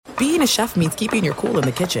being a chef means keeping your cool in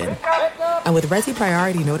the kitchen. And with Resi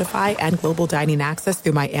Priority Notify and Global Dining Access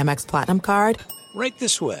through my Amex Platinum card, right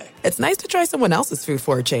this way. It's nice to try someone else's food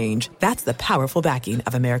for a change. That's the powerful backing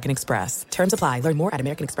of American Express. Terms apply. Learn more at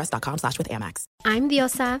americanexpress.com/withAmex. I'm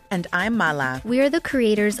Diosa. And I'm Mala. We are the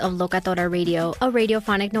creators of Locatora Radio, a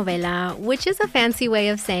radiophonic novela, which is a fancy way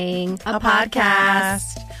of saying a podcast.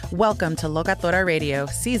 Welcome to Locatora Radio,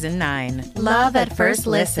 Season 9. Love at first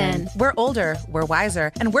listen. We're older, we're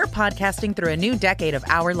wiser, and we're podcasting through a new decade of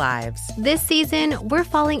our lives. This season, we're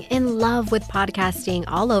falling in love with podcasting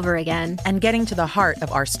all over again. And getting to the heart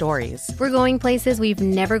of our stories. We're going places we've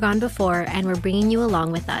never gone before, and we're bringing you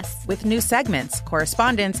along with us. With new segments,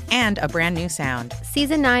 correspondence, and a brand new sound.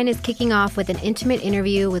 Season 9 is kicking off with an intimate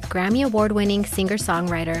interview with Grammy Award-winning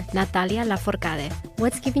singer-songwriter Natalia Lafourcade.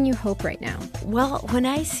 What's giving you hope right now? Well, when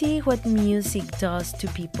I see what music does to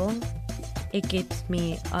people, it gives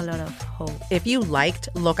me a lot of hope. If you liked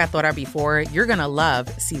Locatora before, you're going to love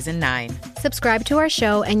Season 9. Subscribe to our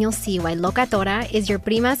show and you'll see why Locatora is your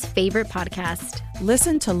prima's favorite podcast.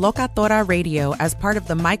 Listen to Locatora Radio as part of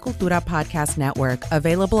the My Cultura Podcast Network,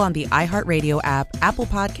 available on the iHeartRadio app, Apple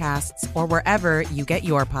Podcasts, or wherever you get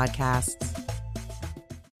your podcasts.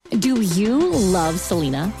 Do you love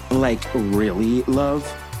Selena? Like, really love?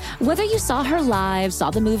 Whether you saw her live,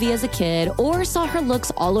 saw the movie as a kid, or saw her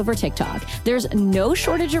looks all over TikTok, there's no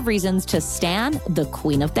shortage of reasons to stan the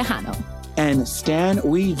Queen of Tejano. And Stan,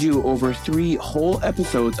 we do over 3 whole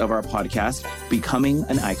episodes of our podcast, Becoming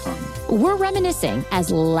an Icon. We're reminiscing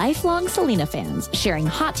as lifelong Selena fans, sharing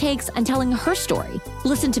hot takes and telling her story.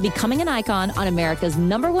 Listen to Becoming an Icon on America's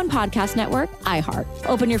 #1 podcast network, iHeart.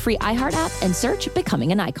 Open your free iHeart app and search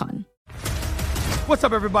Becoming an Icon. What's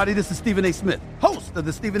up, everybody? This is Stephen A. Smith, host of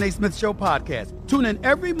the Stephen A. Smith Show podcast. Tune in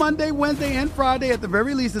every Monday, Wednesday, and Friday at the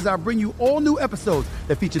very least as I bring you all new episodes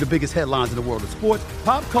that feature the biggest headlines in the world of sports,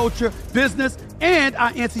 pop culture, business, and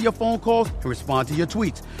I answer your phone calls and respond to your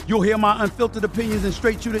tweets. You'll hear my unfiltered opinions and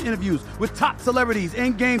straight-shooter interviews with top celebrities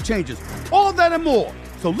and game changers. All that and more.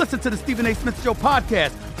 So listen to the Stephen A. Smith Show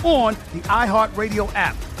podcast on the iHeartRadio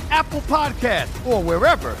app, Apple Podcasts, or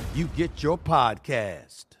wherever you get your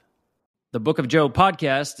podcast. The Book of Joe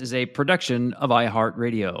podcast is a production of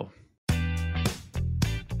iHeartRadio.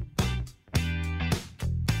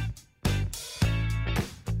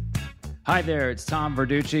 Hi there, it's Tom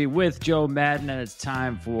Verducci with Joe Madden, and it's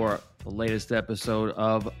time for the latest episode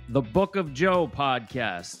of the Book of Joe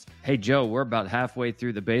podcast. Hey, Joe, we're about halfway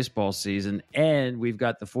through the baseball season, and we've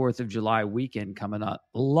got the 4th of July weekend coming up.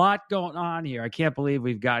 A lot going on here. I can't believe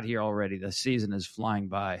we've got here already. The season is flying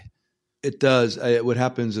by. It does. What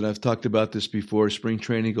happens, and I've talked about this before, spring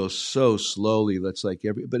training goes so slowly. That's like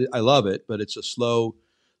but I love it, but it's a slow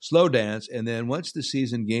dance. And then once the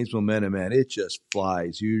season gains momentum, man, it just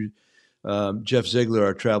flies. Jeff Ziegler,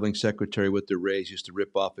 our traveling secretary with the Rays, used to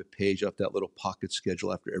rip off a page off that little pocket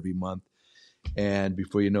schedule after every month. And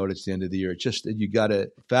before you know it, it's the end of the year. You got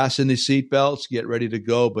to fasten the seatbelts, get ready to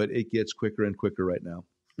go, but it gets quicker and quicker right now.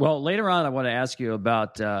 Well, later on, I want to ask you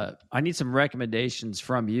about, I need some recommendations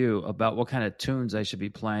from you about what kind of tunes I should be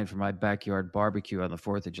playing for my backyard barbecue on the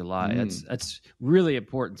 4th of July. That's really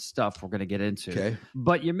important stuff we're going to get into. Okay.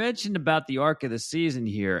 But you mentioned about the arc of the season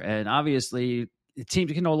here, and obviously the team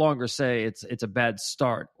can no longer say it's a bad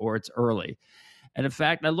start or it's early. And in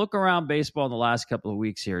fact, I look around baseball in the last couple of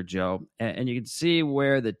weeks here, Joe, and you can see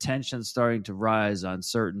where the tension's starting to rise on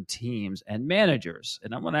certain teams and managers.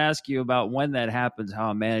 And I'm going to ask you about when that happens,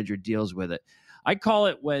 how a manager deals with it. I call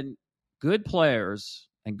it when good players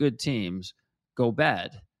and good teams go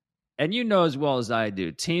bad. And you know as well as I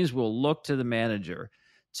do, teams will look to the manager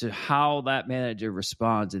to how that manager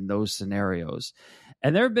responds in those scenarios.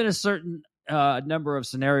 And there have been a certain number of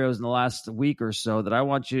scenarios in the last week or so that I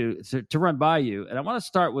want you to run by you. And I want to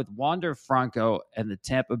start with Wander Franco and the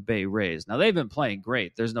Tampa Bay Rays. Now, they've been playing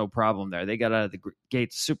great. There's no problem there. They got out of the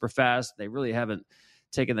gates super fast. They really haven't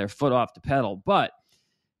taken their foot off the pedal. But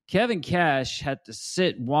Kevin Cash had to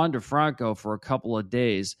sit Wander Franco for a couple of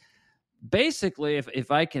days. Basically,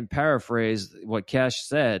 if I can paraphrase what Cash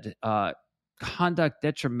said, conduct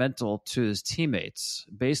detrimental to his teammates,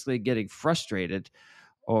 basically getting frustrated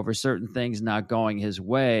over certain things not going his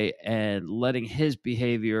way and letting his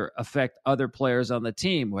behavior affect other players on the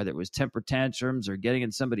team, whether it was temper tantrums or getting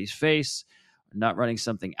in somebody's face, or not running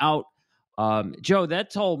something out. Joe,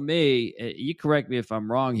 that told me, you correct me if I'm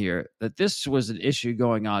wrong here, that this was an issue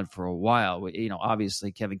going on for a while.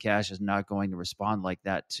 Obviously Kevin Cash is not going to respond like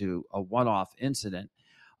that to a one-off incident.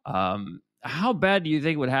 How bad do you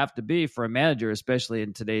think it would have to be for a manager, especially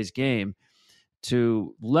in today's game,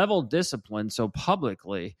 to level discipline so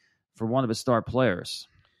publicly for one of his star players?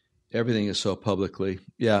 Everything is so publicly.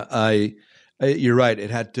 Yeah, you're right. It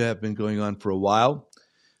had to have been going on for a while.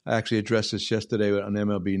 I actually addressed this yesterday on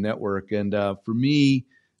MLB Network, and for me,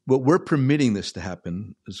 what we're permitting this to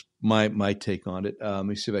happen is my take on it. Let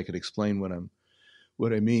me see if I could explain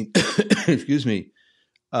what I mean. Excuse me.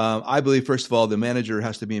 I believe, first of all, the manager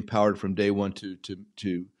has to be empowered from day one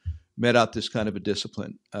to met out this kind of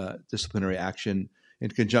a disciplinary action in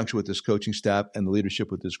conjunction with this coaching staff and the leadership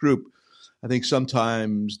with this group. I think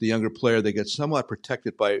sometimes the younger player that gets somewhat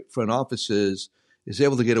protected by front offices is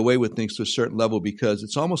able to get away with things to a certain level because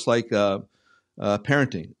it's almost like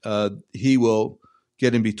parenting. He will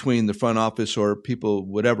get in between the front office or people,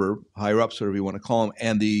 whatever, higher ups, whatever you want to call them,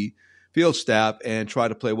 and the field staff and try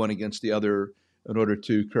to play one against the other in order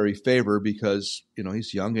to curry favor because,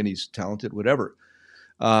 he's young and he's talented, whatever.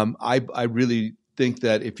 I really think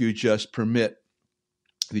that if you just permit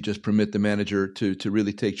the manager to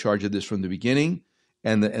really take charge of this from the beginning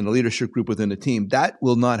and the leadership group within the team, that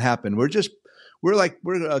will not happen. We're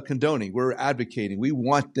condoning, we're advocating. We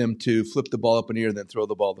want them to flip the ball up in the air and then throw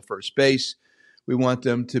the ball to first base. We want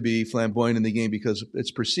them to be flamboyant in the game because it's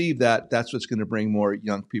perceived that that's what's going to bring more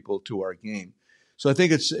young people to our game. So I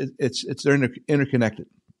think it's interconnected.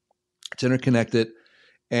 It's interconnected,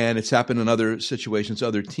 and it's happened in other situations,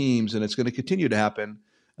 other teams, and it's going to continue to happen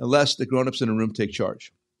unless the grown-ups in the room take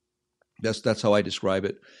charge. That's how I describe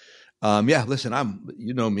it. Listen,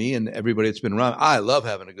 you know me and everybody that's been around. I love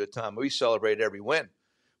having a good time. We celebrate every win.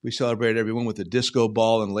 We celebrate every win with a disco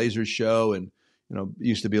ball and laser show, and it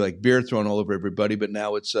used to be like beer thrown all over everybody, but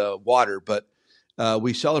now it's water. But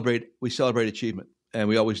we celebrate achievement, and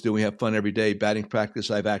we always do. We have fun every day. Batting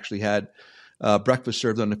practice, I've actually had breakfast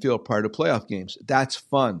served on the field prior to playoff games. That's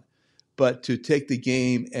fun. But to take the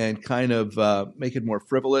game and kind of make it more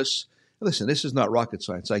frivolous, listen, this is not rocket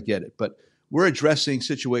science. I get it. But we're addressing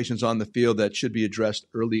situations on the field that should be addressed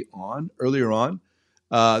earlier on.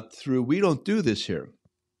 We don't do this here.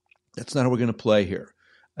 That's not how we're going to play here.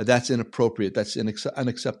 That's inappropriate. That's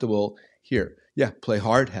unacceptable here. Yeah, play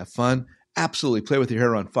hard, have fun. Absolutely, play with your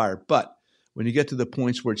hair on fire. But when you get to the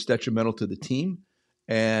points where it's detrimental to the team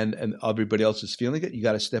and everybody else is feeling it, you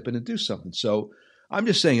got to step in and do something. So I'm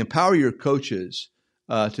just saying, empower your coaches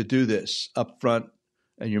to do this up front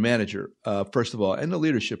and your manager, first of all, and the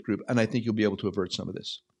leadership group. And I think you'll be able to avert some of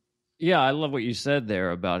this. Yeah, I love what you said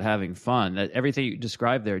there about having fun. That everything you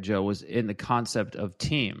described there, Joe, was in the concept of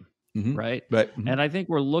team. Mm-hmm. Right. Mm-hmm. And I think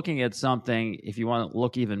we're looking at something, if you want to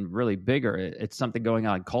look even really bigger, it's something going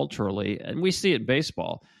on culturally. And we see it in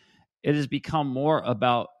baseball. It has become more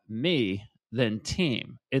about me than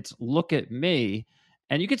team. It's look at me.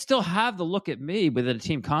 And you can still have the look at me within a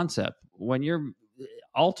team concept. When your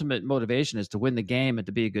ultimate motivation is to win the game and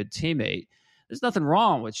to be a good teammate, there's nothing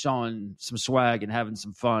wrong with showing some swag and having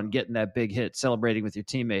some fun, getting that big hit, celebrating with your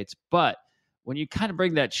teammates. But when you kind of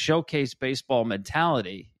bring that showcase baseball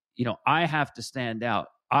mentality, I have to stand out.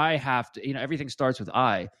 I have to, everything starts with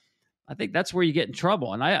I think that's where you get in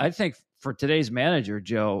trouble. And I think for today's manager,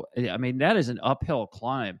 Joe, I mean, that is an uphill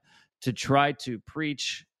climb to try to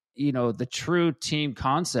preach, the true team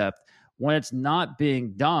concept when it's not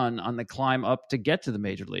being done on the climb up to get to the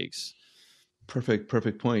major leagues. Perfect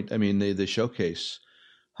point. I mean, the showcase,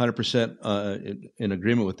 100% in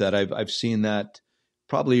agreement with that. I've seen that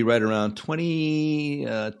probably right around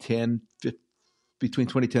 2010, between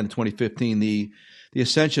 2010 and 2015, the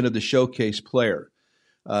ascension of the showcase player,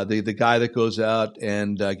 the guy that goes out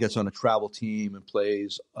and gets on a travel team and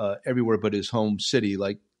plays everywhere but his home city.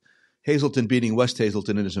 Like Hazleton beating West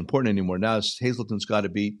Hazleton isn't important anymore. Now Hazleton's got to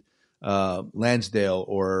beat Lansdale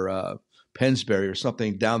or Pennsbury or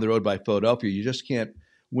something down the road by Philadelphia. You just can't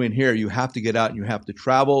win here. You have to get out and you have to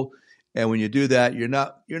travel. And when you do that, you're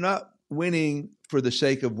not winning for the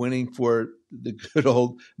sake of winning for the good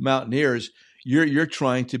old Mountaineers. You're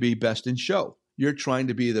trying to be best in show. You're trying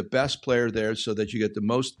to be the best player there so that you get the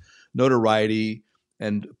most notoriety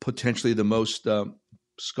and potentially the most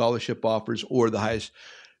scholarship offers or the highest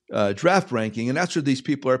draft ranking. And that's what these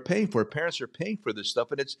people are paying for. Parents are paying for this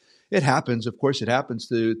stuff. And it happens. Of course, it happens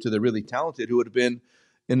to the really talented who would have been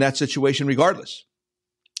in that situation regardless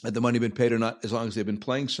had the money been paid or not, as long as they've been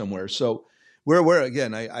playing somewhere. So we're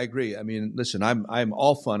again, I agree. I mean, listen, I'm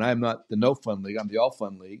all fun. I'm not the no fun league. I'm the all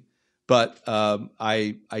fun league. But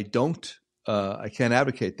I can't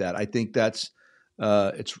advocate that. I think that's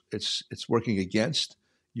it's working against.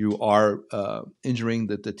 You are injuring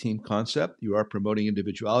the team concept. You are promoting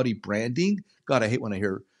individuality, branding. God, I hate when I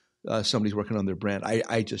hear somebody's working on their brand.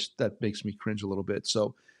 I just, that makes me cringe a little bit.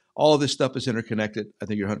 So all of this stuff is interconnected. I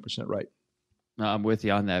think you're 100% right. I'm with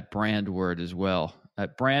you on that brand word as well.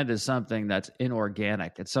 Brand is something that's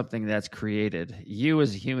inorganic. It's something that's created. You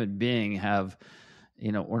as a human being have,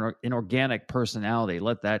 an organic personality.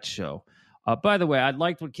 Let that show. By the way, I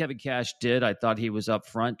liked what Kevin Cash did. I thought he was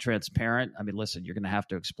upfront, transparent. I mean, listen, you're going to have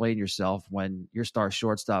to explain yourself when your star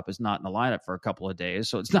shortstop is not in the lineup for a couple of days.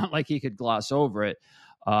 So it's not like he could gloss over it.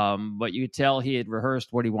 But you could tell he had rehearsed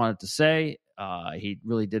what he wanted to say. He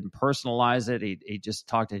really didn't personalize it. He just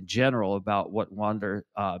talked in general about what Wander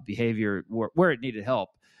behavior, where it needed help.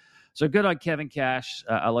 So good on Kevin Cash.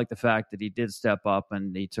 I like the fact that he did step up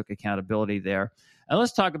and he took accountability there. And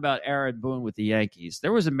let's talk about Aaron Boone with the Yankees.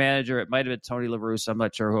 There was a manager, it might have been Tony La Russa, I'm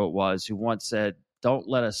not sure who it was, who once said, "Don't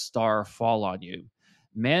let a star fall on you."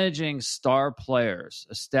 Managing star players,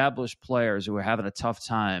 established players who are having a tough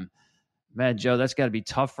time, man, Joe, that's got to be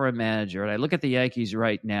tough for a manager. And I look at the Yankees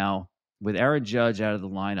right now with Aaron Judge out of the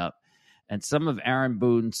lineup, and some of Aaron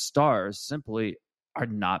Boone's stars simply are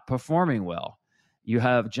not performing well. You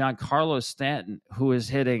have Giancarlo Stanton, who is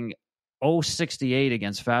hitting .068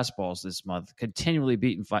 against fastballs this month, continually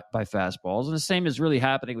beaten by fastballs. And the same is really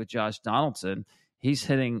happening with Josh Donaldson. He's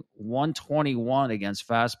hitting .121 against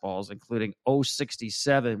fastballs, including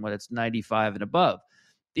 .067 when it's 95 and above.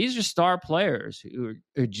 These are star players who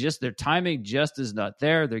are just, their timing just is not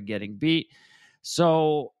there. They're getting beat.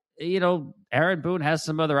 So, Aaron Boone has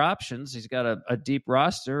some other options. He's got a deep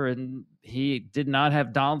roster, and he did not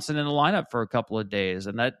have Donaldson in the lineup for a couple of days.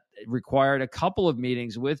 And that required a couple of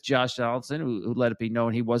meetings with Josh Donaldson, who let it be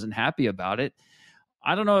known he wasn't happy about it.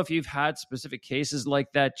 I don't know if you've had specific cases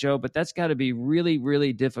like that, Joe, but that's got to be really,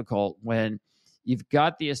 really difficult when you've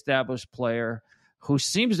got the established player who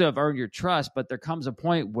seems to have earned your trust, but there comes a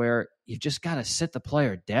point where you've just got to sit the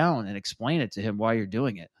player down and explain it to him why you're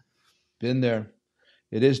doing it. Been there.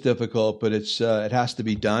 It is difficult, but it has to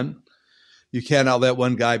be done. You cannot let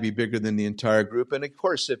one guy be bigger than the entire group. And of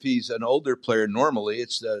course, if he's an older player, normally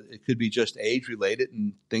it could be just age related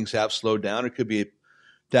and things have slowed down. It could be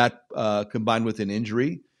that combined with an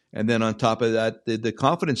injury. And then on top of that, the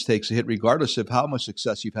confidence takes a hit regardless of how much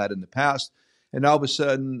success you've had in the past. And all of a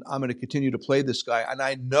sudden, I'm going to continue to play this guy. And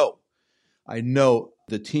I know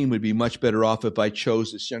the team would be much better off if I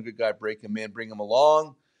chose this younger guy, break him in, bring him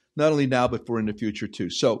along, not only now, but for in the future too.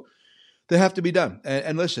 So they have to be done.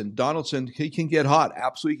 And listen, Donaldson, he can get hot.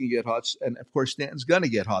 Absolutely can get hot. And of course, Stanton's going to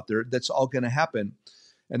get hot there. That's all going to happen.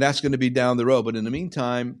 And that's going to be down the road. But in the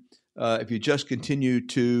meantime, if you just continue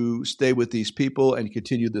to stay with these people and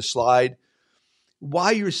continue the slide,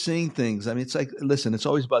 while you're seeing things, I mean, it's like, listen, it's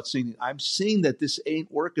always about seeing. I'm seeing that this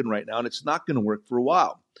ain't working right now, and it's not going to work for a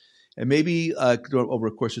while. And maybe over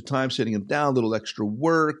a course of time, sitting him down, a little extra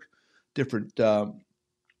work, different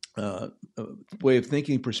way of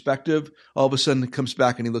thinking, perspective, all of a sudden it comes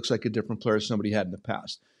back and he looks like a different player somebody had in the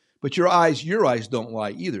past. But your eyes don't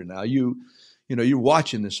lie either. Now you're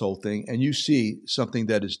watching this whole thing and you see something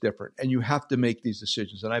that is different, and you have to make these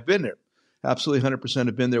decisions. And I've been there, absolutely 100%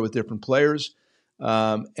 have been there with different players.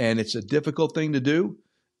 And it's a difficult thing to do.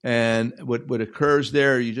 And what occurs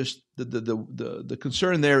there, the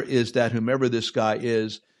concern there is that whomever this guy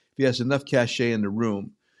is, if he has enough cachet in the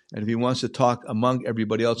room, and if he wants to talk among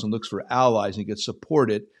everybody else and looks for allies and gets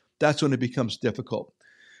supported, that's when it becomes difficult.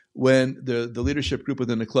 When the leadership group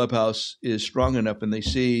within the clubhouse is strong enough and they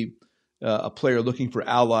see a player looking for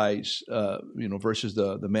allies, versus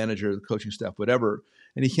the manager, the coaching staff, whatever,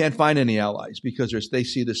 and he can't find any allies because they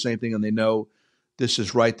see the same thing and they know this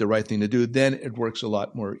is the right thing to do, then it works a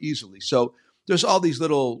lot more easily. So there's all these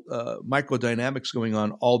little micro dynamics going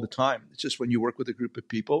on all the time. It's just when you work with a group of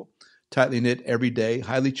people, tightly knit every day,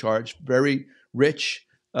 highly charged, very rich,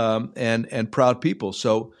 and proud people.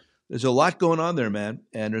 So there's a lot going on there, man,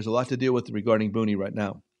 and there's a lot to deal with regarding Booney right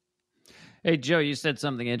now. Hey, Joe, you said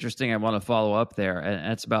something interesting I want to follow up there,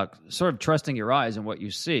 and it's about sort of trusting your eyes and what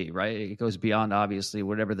you see, right? It goes beyond, obviously,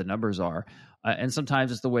 whatever the numbers are. And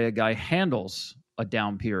sometimes it's the way a guy handles a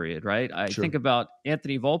down period, right? I think about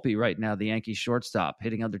Anthony Volpe right now, the Yankees shortstop,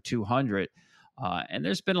 hitting under 200. And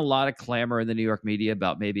there's been a lot of clamor in the New York media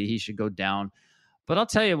about maybe he should go down. But I'll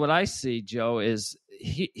tell you what I see, Joe, is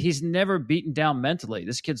he's never beaten down mentally.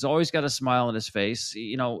 This kid's always got a smile on his face.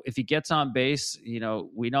 If he gets on base,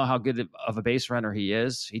 we know how good of a base runner he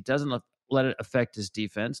is. He doesn't let it affect his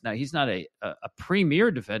defense. Now, he's not a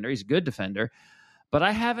premier defender. He's a good defender. But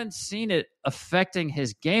I haven't seen it affecting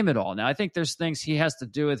his game at all. Now, I think there's things he has to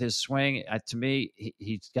do with his swing. To me,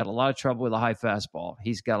 he's got a lot of trouble with a high fastball.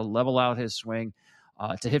 He's got to level out his swing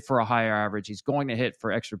to hit for a higher average. He's going to hit for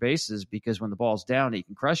extra bases because when the ball's down, he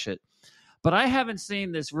can crush it. But I haven't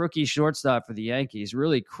seen this rookie shortstop for the Yankees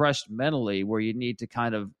really crushed mentally where you need to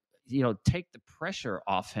kind of, take the pressure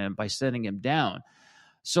off him by sending him down.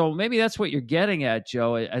 So maybe that's what you're getting at,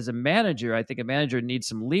 Joe. As a manager, I think a manager needs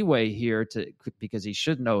some leeway here because he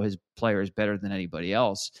should know his players better than anybody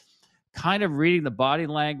else. Kind of reading the body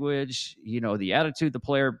language, the attitude the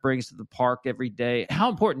player brings to the park every day. How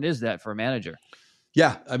important is that for a manager?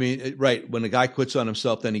 Yeah, I mean, right. When a guy quits on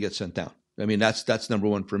himself, then he gets sent down. I mean, that's number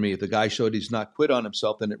one for me. If the guy showed he's not quit on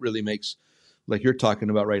himself, then it really makes, like you're talking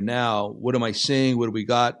about right now, what am I seeing? What do we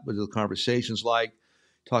got? What are the conversations like?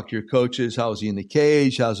 Talk to your coaches. How is he in the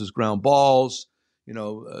cage? How's his ground balls?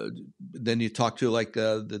 Then you talk to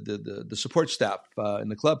the support staff in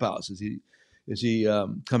the clubhouse. Is he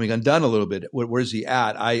coming undone a little bit? Where's he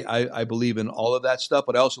at? I believe in all of that stuff,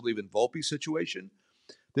 but I also believe in Volpe's situation.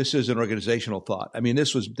 This is an organizational thought. I mean,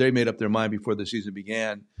 they made up their mind before the season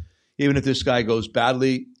began. Even if this guy goes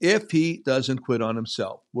badly, if he doesn't quit on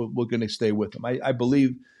himself, we're going to stay with him.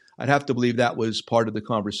 I'd have to believe that was part of the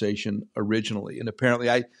conversation originally. And apparently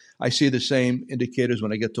I see the same indicators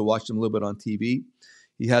when I get to watch him a little bit on TV.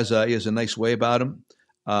 He has a nice way about him.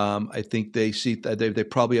 I think they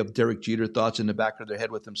probably have Derek Jeter thoughts in the back of their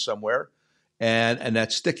head with him somewhere. And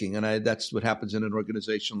that's sticking. And that's what happens in an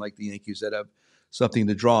organization like the Yankees that have something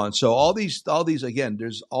to draw on. So all these again,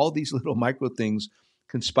 there's all these little micro things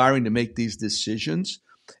conspiring to make these decisions.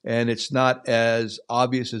 And it's not as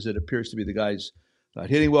obvious as it appears to be. The guy's not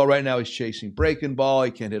hitting well right now. He's chasing breaking ball.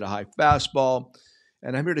 He can't hit a high fastball.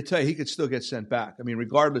 And I'm here to tell you, he could still get sent back. I mean,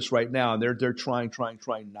 regardless right now, and they're trying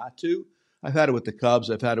not to. I've had it with the Cubs.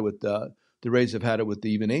 I've had it with the Rays. I've had it with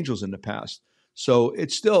the even Angels in the past. So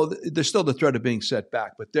there's still the threat of being set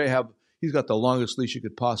back. But he's got the longest leash you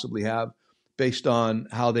could possibly have based on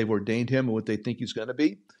how they've ordained him and what they think he's going to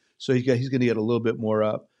be. So he's going to get a little bit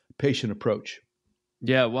more patient approach.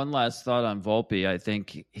 Yeah, one last thought on Volpe. I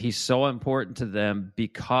think he's so important to them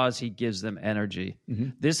because he gives them energy. Mm-hmm.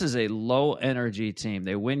 This is a low-energy team.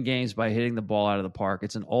 They win games by hitting the ball out of the park.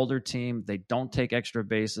 It's an older team. They don't take extra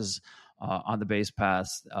bases on the base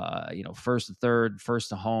paths. First to third, first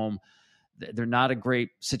to home. They're not a great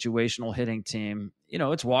situational hitting team.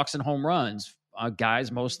 It's walks and home runs.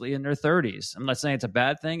 Guys mostly in their 30s. I'm not saying it's a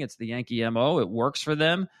bad thing. It's the Yankee MO. It works for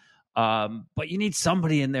them. But you need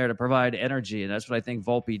somebody in there to provide energy, and that's what I think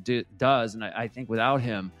Volpe does. And I think without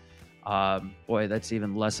him, that's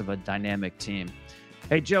even less of a dynamic team.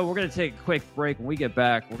 Hey, Joe, we're going to take a quick break. When we get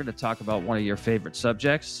back, we're going to talk about one of your favorite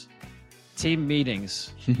subjects, team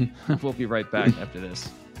meetings. We'll be right back after this.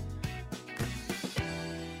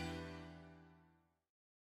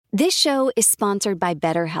 This show is sponsored by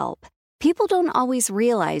BetterHelp. People don't always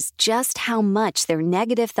realize just how much their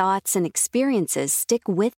negative thoughts and experiences stick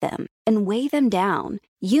with them and weigh them down.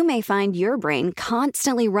 You may find your brain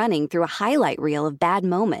constantly running through a highlight reel of bad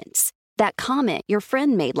moments. That comment your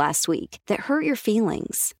friend made last week that hurt your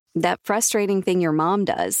feelings. That frustrating thing your mom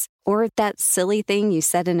does. Or that silly thing you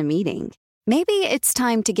said in a meeting. Maybe it's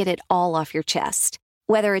time to get it all off your chest.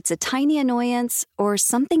 Whether it's a tiny annoyance or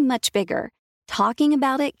something much bigger, talking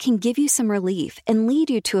about it can give you some relief and lead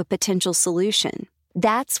you to a potential solution.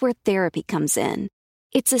 That's where therapy comes in.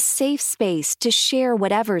 It's a safe space to share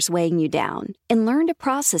whatever's weighing you down and learn to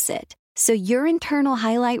process it so your internal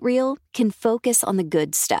highlight reel can focus on the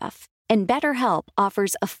good stuff. And BetterHelp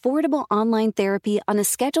offers affordable online therapy on a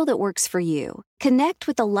schedule that works for you. Connect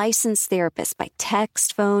with a licensed therapist by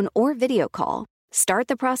text, phone, or video call. Start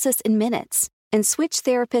the process in minutes and switch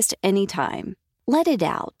therapist anytime. Let it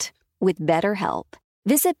out with BetterHelp.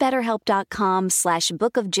 Visit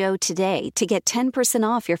BetterHelp.com/bookofjoe today to get 10%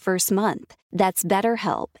 off your first month. That's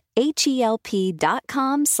BetterHelp,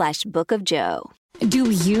 HELP.com/bookofjoe. Do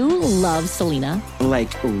you love Selena?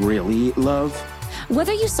 Like, really love?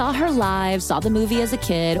 Whether you saw her live, saw the movie as a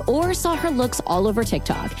kid, or saw her looks all over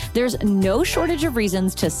TikTok, there's no shortage of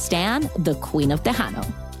reasons to stan the Queen of Tejano.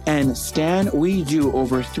 And Stan, we do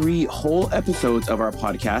over 3 whole episodes of our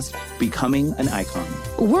podcast, Becoming an Icon.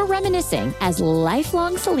 We're reminiscing as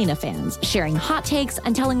lifelong Selena fans, sharing hot takes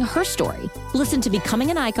and telling her story. Listen to Becoming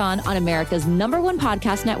an Icon on America's #1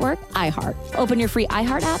 podcast network, iHeart. Open your free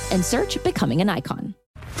iHeart app and search Becoming an Icon.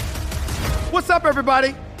 What's up,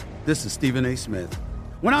 everybody? This is Stephen A. Smith.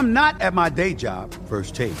 When I'm not at my day job,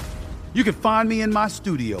 First Take, you can find me in my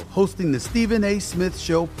studio hosting the Stephen A. Smith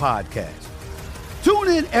Show podcast. Tune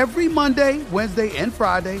in every Monday, Wednesday, and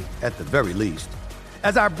Friday, at the very least,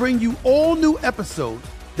 as I bring you all new episodes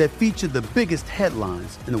that feature the biggest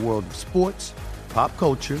headlines in the world of sports, pop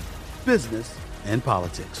culture, business, and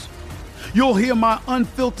politics. You'll hear my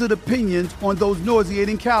unfiltered opinions on those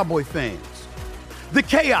nauseating Cowboy fans, the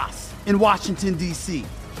chaos in Washington, D.C.,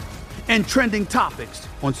 and trending topics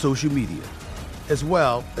on social media, as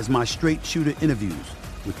well as my straight shooter interviews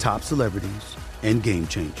with top celebrities and game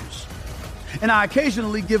changers. And I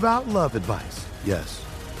occasionally give out love advice. Yes,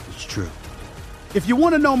 it's true. If you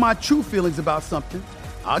want to know my true feelings about something,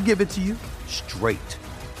 I'll give it to you straight.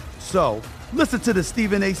 So, listen to the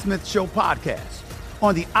Stephen A. Smith Show podcast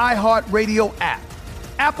on the iHeartRadio app,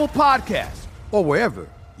 Apple Podcasts, or wherever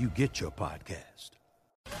you get your podcast.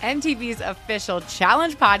 MTV's official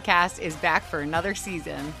Challenge podcast is back for another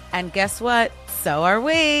season. And guess what? So are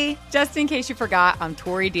we. Just in case you forgot, I'm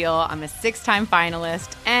Tori Deal. I'm a 6-time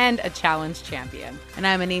finalist and a Challenge champion. And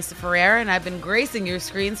I'm Anissa Ferreira, and I've been gracing your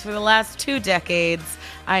screens for the last 2 decades.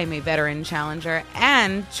 I am a veteran challenger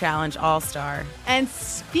and Challenge All-Star. And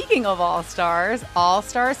speaking of All-Stars,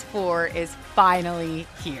 All-Stars 4 is finally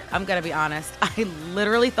here. I'm going to be honest. I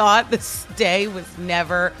literally thought this day was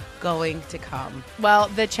never going to come. Well,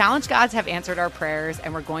 the Challenge gods have answered our prayers,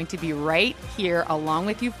 and we're going to be right here along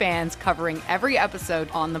with you fans covering every episode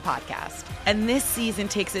on the podcast. And this season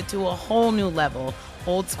takes it to a whole new level.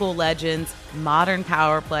 Old school legends, modern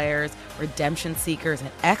power players, redemption seekers, and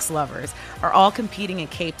ex-lovers are all competing in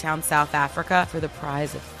Cape Town, South Africa for the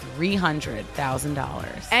prize of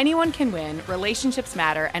 $300,000. Anyone can win, relationships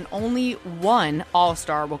matter, and only one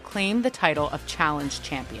All-Star will claim the title of Challenge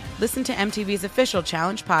champion. Listen to MTV's official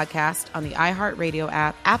Challenge podcast on the iHeartRadio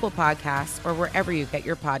app, Apple Podcasts, or wherever you get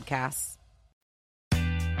your podcasts.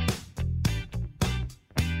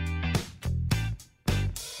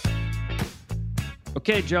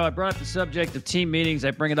 Okay, Joe, I brought up the subject of team meetings.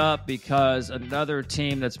 I bring it up because another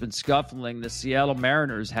team that's been scuffling, the Seattle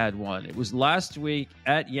Mariners, had one. It was last week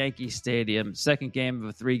at Yankee Stadium, second game of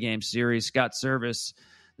a 3-game series. Scott Servais,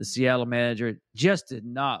 the Seattle manager, just did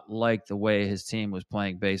not like the way his team was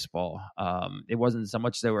playing baseball. It wasn't so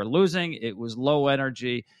much they were losing. It was low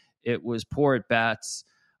energy. It was poor at bats.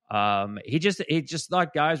 He just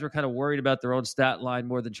thought guys were kind of worried about their own stat line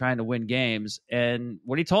more than trying to win games. And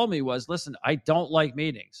what he told me was, listen, I don't like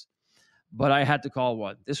meetings, but I had to call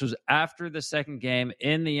one. This was after the second game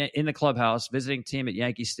in the clubhouse, visiting team at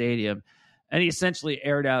Yankee Stadium. And he essentially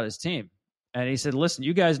aired out his team. And he said, listen,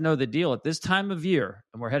 you guys know the deal at this time of year,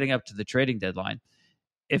 and we're heading up to the trading deadline.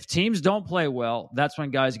 If teams don't play well, that's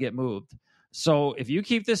when guys get moved. So if you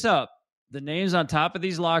keep this up, the names on top of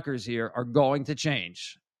these lockers here are going to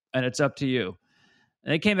change. And it's up to you.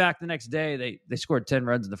 And they came back the next day. They scored 10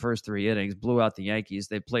 runs in the first 3 innings, blew out the Yankees.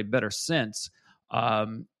 They played better since.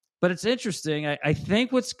 But it's interesting. I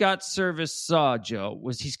think what Scott Servais saw, Joe,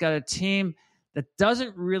 was he's got a team that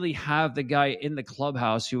doesn't really have the guy in the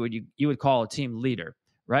clubhouse who you would call a team leader,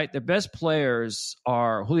 right? Their best players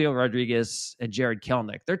are Julio Rodriguez and Jared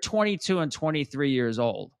Kelenic. They're 22 and 23 years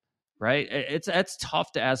old, right? It's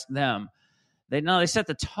tough to ask them. They set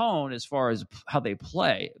the tone as far as how they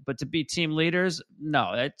play, but to be team leaders,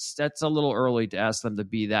 no, that's a little early to ask them to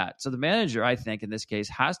be that. So the manager, I think, in this case,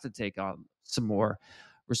 has to take on some more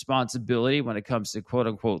responsibility when it comes to quote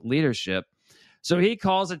unquote leadership. So he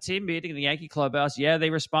calls a team meeting in the Yankee clubhouse. Yeah,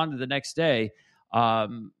 they responded the next day.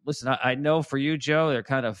 Listen, I know for you, Joe, they're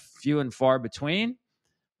kind of few and far between,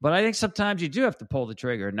 but I think sometimes you do have to pull the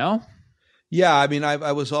trigger. No. Yeah, I mean,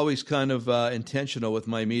 I was always kind of intentional with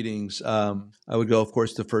my meetings. I would go, of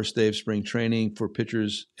course, the first day of spring training for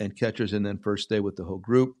pitchers and catchers, and then first day with the whole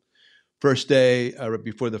group. First day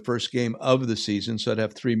before the first game of the season, so I'd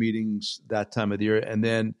have 3 meetings that time of the year, and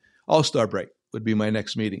then All-Star break would be my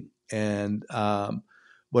next meeting. And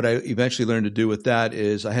what I eventually learned to do with that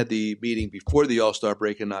is I had the meeting before the All-Star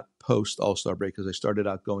break and not post All-Star break, because I started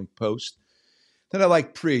out going post. Then I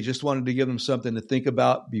like pre, just wanted to give them something to think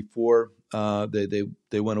about before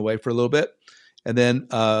they went away for a little bit. And then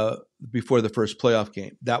before the first playoff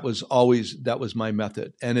game, that was my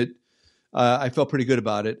method. And I felt pretty good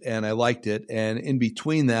about it, and I liked it. And in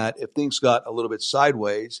between that, if things got a little bit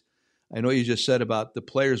sideways, I know you just said about the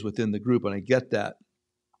players within the group, and I get that.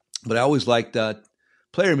 But I always liked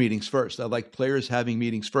player meetings first. I like players having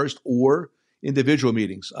meetings first, or individual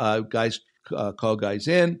meetings. Guys call guys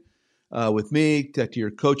in. With me, to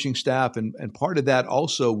your coaching staff. And part of that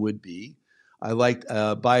also would be, I liked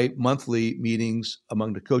bi-monthly meetings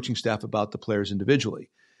among the coaching staff about the players individually.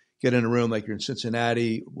 Get in a room like you're in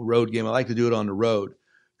Cincinnati, road game. I like to do it on the road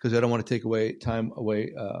because I don't want to take time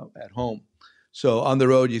away at home. So on the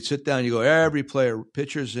road, you sit down, you go, every player,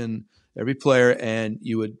 pitchers and every player, and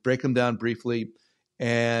you would break them down briefly.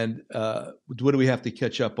 And what do we have to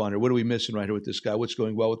catch up on? Or what are we missing right here with this guy? What's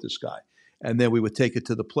going well with this guy? And then we would take it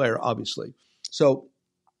to the player, obviously. So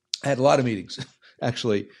I had a lot of meetings,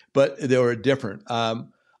 actually, but they were different.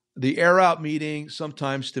 The air out meeting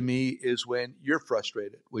sometimes to me is when you're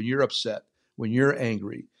frustrated, when you're upset, when you're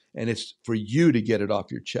angry, and it's for you to get it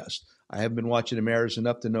off your chest. I haven't been watching the Mariners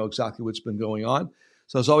enough to know exactly what's been going on.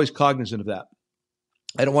 So I was always cognizant of that.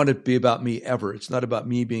 I don't want it to be about me ever. It's not about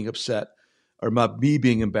me being upset or about me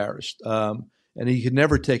being embarrassed. And you can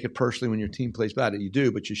never take it personally when your team plays bad. You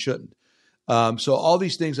do, but you shouldn't. So all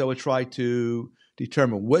these things I would try to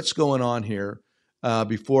determine what's going on here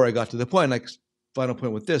before I got to the point. Like, final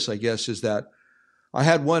point with this, I guess, is that I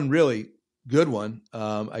had one really good one,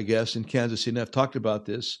 I guess, in Kansas City. And I've talked about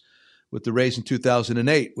this with the Rays in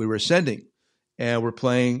 2008. We were ascending, and we're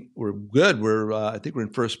good. I think we're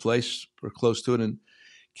in first place. We're close to it in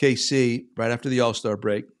KC right after the All-Star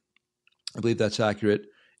break. I believe that's accurate.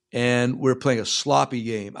 And we're playing a sloppy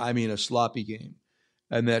game. I mean, a sloppy game.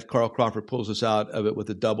 And that Carl Crawford pulls us out of it with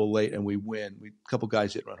a double late, and we win. A couple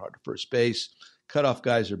guys hit run hard to first base. Cutoff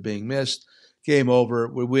guys are being missed. Game over.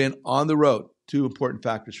 We win on the road. Two important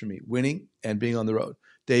factors for me: winning and being on the road.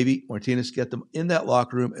 Davey, Martinez, get them in that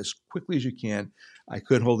locker room as quickly as you can. I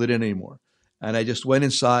couldn't hold it in anymore. And I just went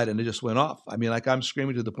inside, and it just went off. I mean, like, I'm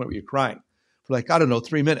screaming to the point where you're crying for, like, I don't know,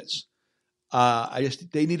 3 minutes.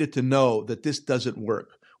 They needed to know that this doesn't work.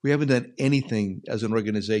 We haven't done anything as an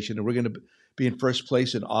organization, and we're going to be in first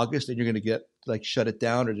place in August, and you're going to get, like, shut it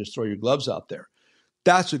down or just throw your gloves out there.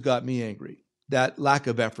 That's what got me angry. That lack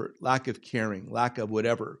of effort, lack of caring, lack of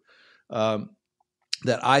whatever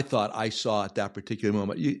that I thought I saw at that particular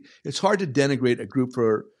moment. It's hard to denigrate a group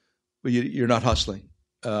for you're not hustling.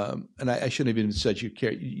 And I shouldn't have even said you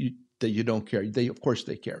care, that you don't care. Of course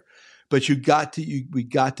they care. But we got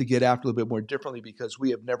to get after a little bit more differently, because we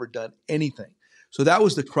have never done anything. So that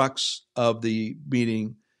was the crux of the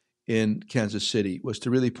meeting in Kansas City, was to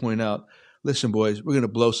really point out, listen, boys, we're going to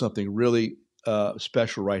blow something really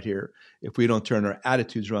special right here if we don't turn our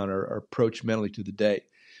attitudes around, our approach mentally to the day.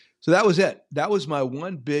 So that was it. That was my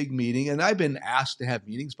one big meeting. And I've been asked to have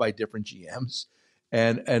meetings by different GMs.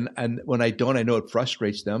 And when I don't, I know it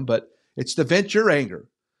frustrates them, but it's to vent your anger.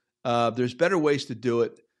 There's better ways to do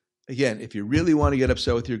it. Again, if you really want to get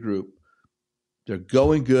upset with your group, they're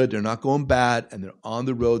going good, they're not going bad, and they're on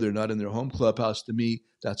the road, they're not in their home clubhouse. To me,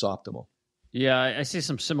 that's optimal. Yeah, I see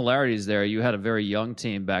some similarities there. You had a very young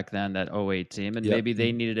team back then, that 08 team, and maybe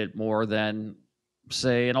they needed it more than,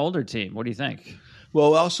 say, an older team. What do you think?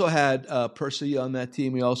 Well, we also had Percy on that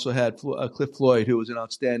team. We also had Cliff Floyd, who was an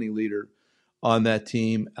outstanding leader on that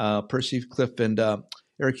team. Percy, Cliff, and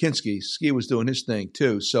Eric Hinsky. Ski was doing his thing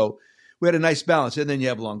too. So we had a nice balance. And then you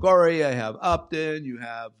have Longoria, you have Upton, you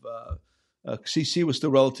have CC was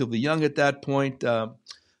still relatively young at that point.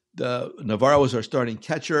 Navarro was our starting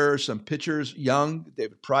catcher. Some pitchers, young.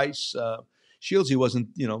 David Price, Shields. He wasn't,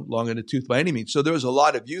 long in the tooth by any means. So there was a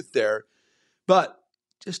lot of youth there, but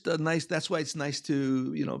just a nice. That's why it's nice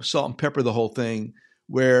to salt and pepper the whole thing,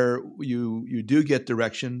 where you do get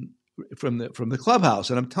direction from the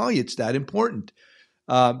clubhouse. And I'm telling you, it's that important.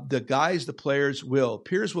 The guys, the players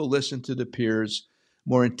peers will listen to the peers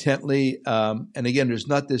more intently. And again, there's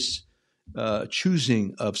not this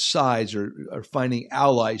choosing of sides or finding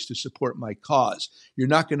allies to support my cause. You're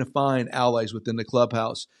not going to find allies within the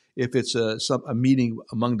clubhouse if it's a meeting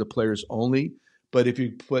among the players only. But if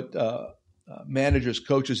you put managers,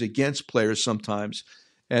 coaches against players sometimes,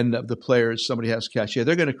 and the players, somebody has cachet,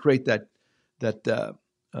 they're going to create that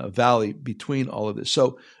valley between all of this.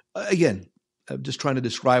 So again, I'm just trying to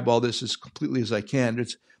describe all this as completely as I can.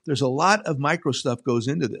 There's a lot of micro stuff goes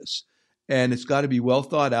into this. And it's got to be well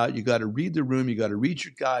thought out. You got to read the room. You got to read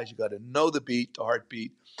your guys. You got to know the beat, the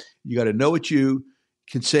heartbeat. You got to know what you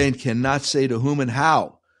can say and cannot say to whom and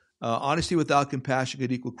how. Honesty without compassion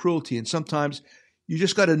could equal cruelty. And sometimes you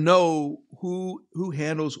just got to know who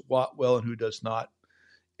handles what well and who does not.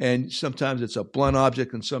 And sometimes it's a blunt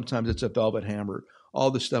object, and sometimes it's a velvet hammer. All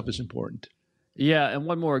this stuff is important. Yeah, and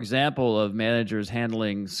one more example of managers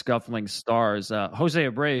handling scuffling stars. Jose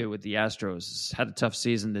Abreu with the Astros has had a tough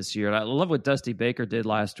season this year. I love what Dusty Baker did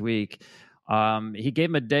last week. He gave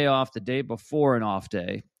him a day off the day before an off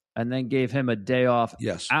day, and then gave him a day off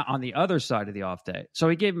on the other side of the off day. So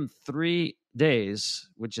he gave him 3 days,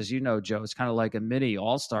 which, as you know, Joe, it's kind of like a mini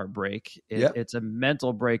all-star break. It's a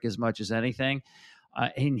mental break as much as anything.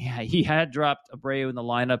 He had dropped Abreu in the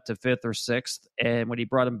lineup to 5th or 6th, and when he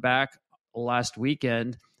brought him back last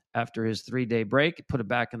weekend after his 3-day break, put it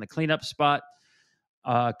back in the cleanup spot.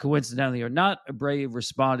 Coincidentally or not, Abreu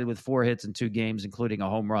responded with 4 hits in 2 games, including a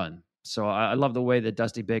home run. So I love the way that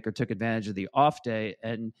Dusty Baker took advantage of the off day.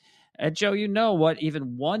 And Joe, you know what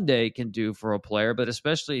even 1 day can do for a player, but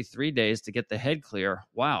especially 3 days to get the head clear.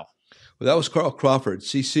 Wow. Well, that was Carl Crawford,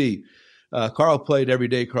 CC. Carl played every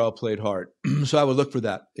day. Carl played hard. So I would look for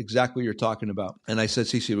that, exactly what you're talking about. And I said,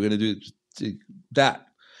 CC, we're going to do that.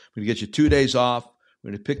 We're going to get you 2 days off. We're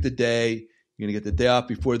going to pick the day. You're going to get the day off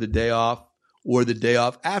before the day off or the day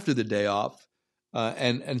off after the day off.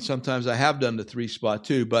 And sometimes I have done the 3 spot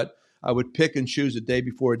too, but I would pick and choose a day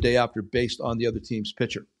before, a day after based on the other team's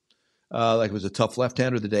pitcher. Like it was a tough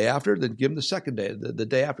left-hander the day after, then give him the second day, the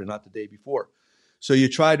day after, not the day before. So you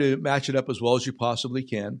try to match it up as well as you possibly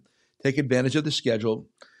can. Take advantage of the schedule.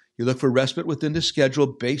 You look for respite within the schedule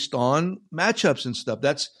based on matchups and stuff.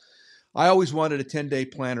 I always wanted a 10-day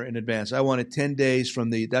planner in advance. I wanted 10 days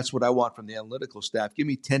that's what I want from the analytical staff. Give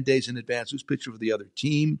me 10 days in advance who's pitching for the other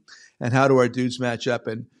team and how do our dudes match up.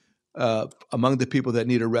 And among the people that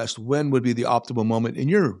need a rest, when would be the optimal moment in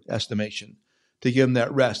your estimation to give them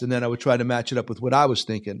that rest? And then I would try to match it up with what I was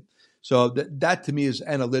thinking. So that to me is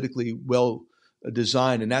analytically well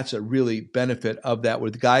designed, and that's a really benefit of that, where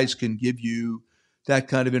the guys can give you that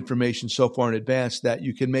kind of information so far in advance that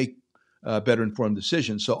you can make better informed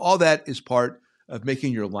decisions. So all that is part of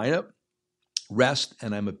making your lineup rest,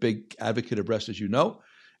 and I'm a big advocate of rest, as you know,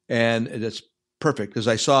 and it's perfect because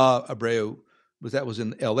I saw Abreu. That was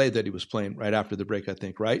in L.A. that he was playing right after the break, I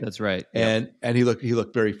think, right? That's right. And he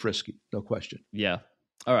looked very frisky, no question. Yeah.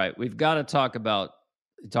 All right, we've got to talk about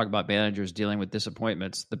managers dealing with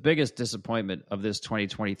disappointments. The biggest disappointment of this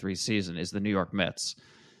 2023 season is the New York Mets.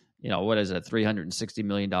 What is it? $360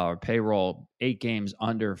 million payroll, 8 games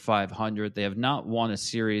under 500. They have not won a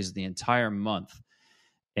series the entire month.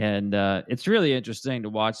 And it's really interesting to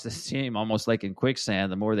watch this team almost like in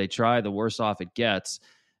quicksand. The more they try, the worse off it gets.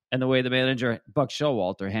 And the way the manager, Buck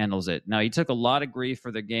Showalter, handles it. Now, he took a lot of grief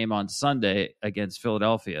for the game on Sunday against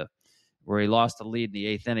Philadelphia, where he lost the lead in the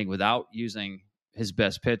 8th inning without using his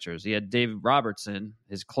best pitchers. He had David Robertson,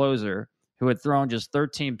 his closer, who had thrown just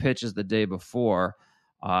 13 pitches the day before,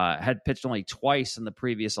 had pitched only twice in the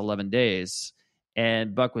previous 11 days,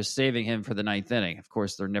 and Buck was saving him for the 9th inning. Of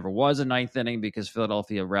course, there never was a 9th inning because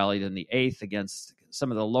Philadelphia rallied in the 8th against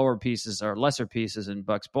some of the lower pieces or lesser pieces in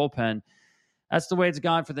Buck's bullpen. That's the way it's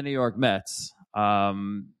gone for the New York Mets.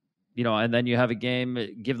 And then you have a game,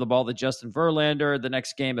 give the ball to Justin Verlander, the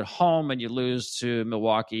next game at home, and you lose to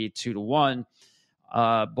Milwaukee 2-1.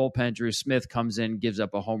 Bullpen Drew Smith comes in, gives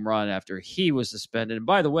up a home run after he was suspended. And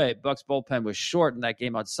by the way, Buck's bullpen was short in that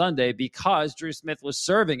game on Sunday because Drew Smith was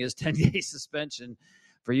serving his 10-day suspension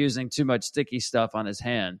for using too much sticky stuff on his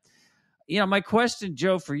hand. My question,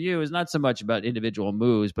 Joe, for you is not so much about individual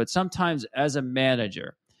moves, but sometimes as a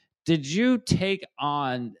manager, did you take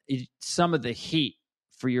on some of the heat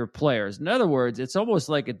for your players? In other words, it's almost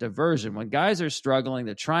like a diversion. When guys are struggling,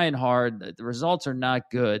 they're trying hard, the results are not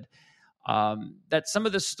good, that some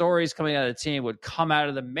of the stories coming out of the team would come out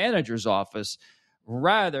of the manager's office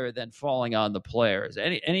rather than falling on the players.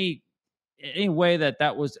 Any way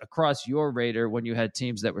that was across your radar when you had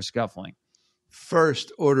teams that were scuffling?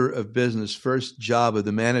 First order of business, first job of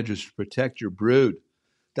the manager is to protect your brood.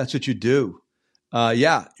 That's what you do.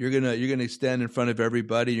 You're gonna stand in front of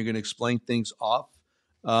everybody. You're gonna explain things off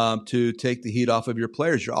to take the heat off of your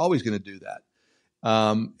players. You're always going to do that.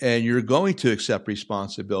 And you're going to accept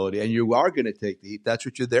responsibility, and you are going to take the heat. That's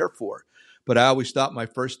what you're there for. But I always thought my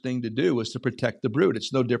first thing to do was to protect the brood.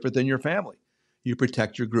 It's no different than your family. You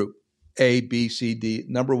protect your group. A, B, C, D.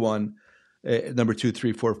 Number 1, number 2,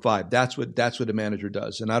 3, 4, 5. That's what a manager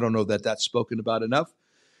does. And I don't know that that's spoken about enough.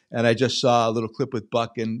 And I just saw a little clip with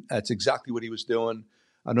Buck, and that's exactly what he was doing.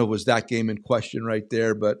 I don't know if it was that game in question right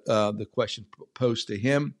there, but the question posed to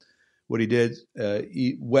him, what he did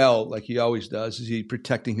like he always does, is he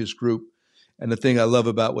protecting his group. And the thing I love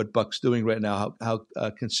about what Buck's doing right now, how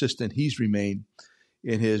consistent he's remained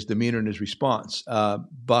in his demeanor and his response.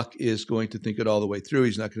 Buck is going to think it all the way through.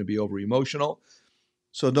 He's not going to be over-emotional.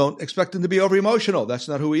 So don't expect him to be over-emotional. That's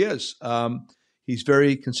not who he is. He's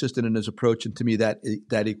very consistent in his approach, and to me, that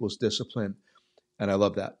equals discipline, and I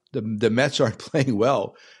love that. The Mets aren't playing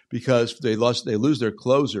well because they lose their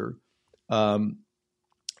closer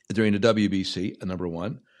during the WBC, number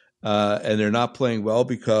 1, and they're not playing well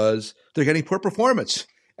because they're getting poor performance,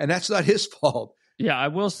 and that's not his fault. Yeah, I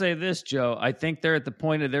will say this, Joe. I think they're at the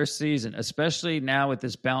point of their season, especially now with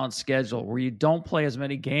this balanced schedule, where you don't play as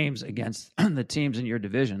many games against the teams in your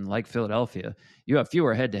division, like Philadelphia. You have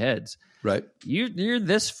fewer head-to-heads. Right. You're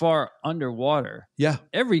this far underwater. Yeah.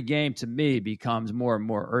 Every game, to me, becomes more and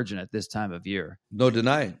more urgent at this time of year. No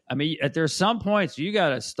denying. I mean, there's some points you got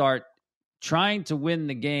to start trying to win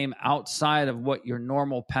the game outside of what your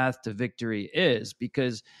normal path to victory is,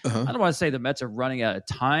 because I don't want to say the Mets are running out of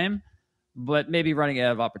time, but maybe running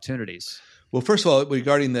out of opportunities. Well, first of all,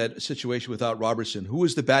 regarding that situation without Robertson, who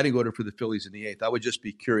was the batting order for the Phillies in the 8th? I would just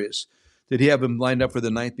be curious. Did he have him lined up for the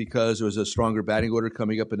 9th because there was a stronger batting order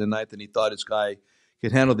coming up in the 9th and he thought his guy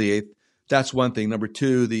could handle the 8th? That's one thing. Number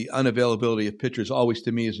 2, the unavailability of pitchers always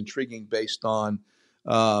to me is intriguing based on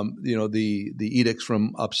the edicts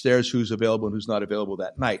from upstairs, who's available and who's not available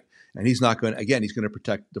that night. And he's not going. Again, he's going to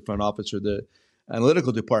protect the front office or the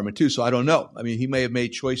analytical department too. So I don't know. I mean, he may have made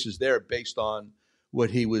choices there based on what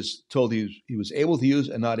he was told he was able to use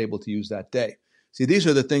and not able to use that day. See, these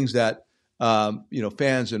are the things that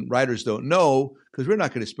fans and writers don't know, because we're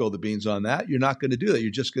not going to spill the beans on that. You're not going to do that.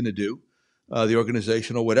 You're just going to do the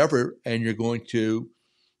organizational whatever, and you're going to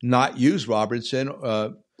not use Robertson,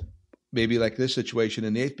 maybe like this situation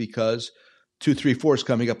in the 8th, because 2, 3, 4 is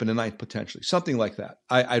coming up in the 9th potentially, something like that.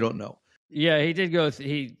 I don't know. Yeah, he did go.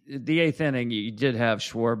 The 8th inning, you did have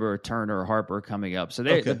Schwarber, Turner, Harper coming up. So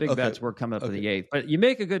the big bets were coming up in the 8th. But you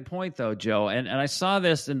make a good point, though, Joe. And I saw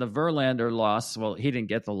this in the Verlander loss. Well, he didn't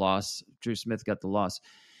get the loss. Drew Smith got the loss.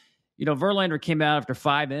 Verlander came out after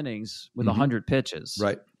 5 innings with 100 pitches.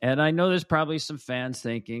 Right. And I know there's probably some fans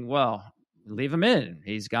thinking, well, leave him in.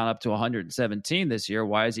 He's gone up to 117 this year.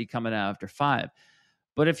 Why is he coming out after 5?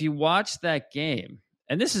 But if you watch that game,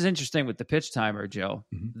 and this is interesting with the pitch timer, Joe,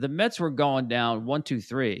 the Mets were going down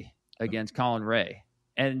 1-2-3 against Colin Ray.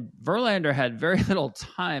 And Verlander had very little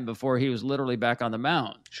time before he was literally back on the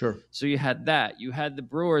mound. Sure. So you had that. You had the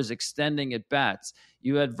Brewers extending at bats.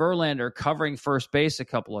 You had Verlander covering first base a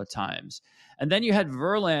couple of times. And then you had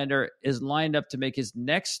Verlander is lined up to make his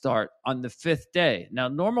next start on the 5th day. Now,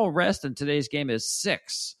 normal rest in today's game is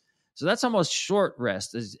 6. So that's almost short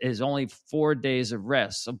rest, is only 4 days of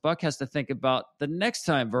rest. So Buck has to think about the next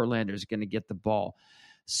time Verlander is going to get the ball.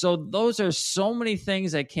 So those are so many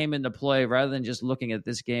things that came into play rather than just looking at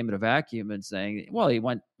this game in a vacuum and saying, well, he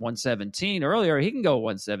went 117 earlier. He can go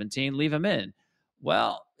 117, leave him in.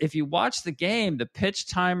 Well, if you watch the game, the pitch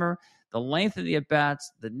timer, the length of the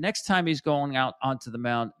at-bats, the next time he's going out onto the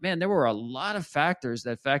mound, man, there were a lot of factors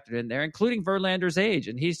that factored in there, including Verlander's age.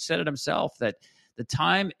 And he said it himself that the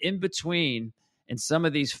time in between in some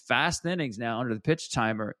of these fast innings now under the pitch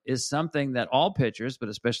timer is something that all pitchers, but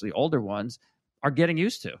especially older ones, are getting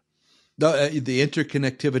used to. The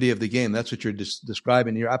interconnectivity of the game, that's what you're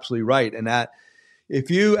describing. You're absolutely right. And that if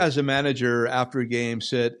you as a manager after a game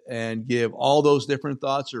sit and give all those different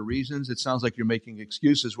thoughts or reasons, it sounds like you're making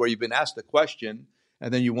excuses where you've been asked a question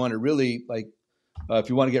and then you want to really if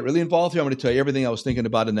you want to get really involved here, I'm going to tell you everything I was thinking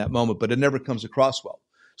about in that moment, but it never comes across well.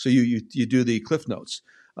 So you do the cliff notes.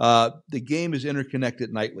 The game is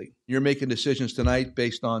interconnected nightly. You're making decisions tonight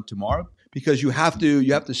based on tomorrow because you have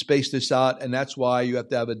to space this out, and that's why you have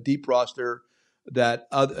to have a deep roster that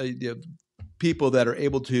people that are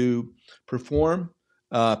able to perform,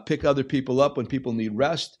 pick other people up when people need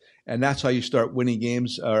rest, and that's how you start winning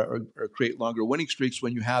games or create longer winning streaks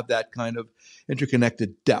when you have that kind of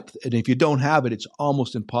interconnected depth. And if you don't have it, it's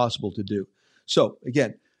almost impossible to do. So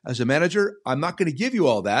again, as a manager, I'm not going to give you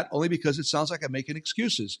all that only because it sounds like I'm making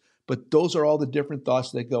excuses. But those are all the different thoughts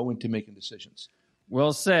that go into making decisions.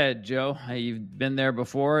 Well said, Joe. Hey, you've been there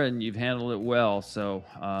before and you've handled it well. So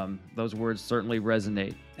those words certainly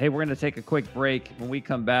resonate. Hey, we're going to take a quick break. When we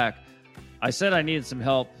come back, I said I needed some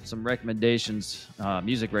help, some recommendations,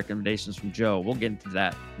 music recommendations from Joe. We'll get into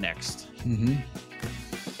that next.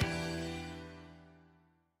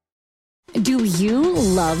 Do you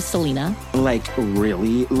love Selena? Like,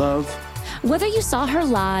 really love? Whether you saw her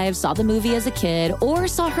live, saw the movie as a kid, or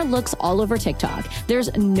saw her looks all over TikTok,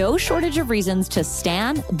 there's no shortage of reasons to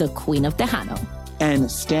stan the Queen of Tejano.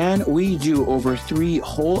 And Stan, we do over 3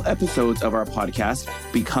 whole episodes of our podcast,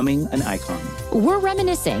 Becoming an Icon. We're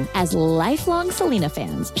reminiscing as lifelong Selena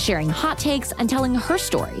fans, sharing hot takes and telling her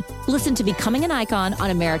story. Listen to Becoming an Icon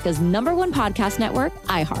on America's #1 podcast network,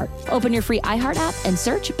 iHeart. Open your free iHeart app and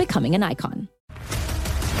search Becoming an Icon.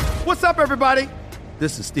 What's up, everybody?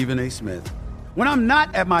 This is Stephen A. Smith. When I'm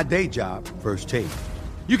not at my day job, First Take,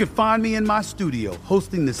 you can find me in my studio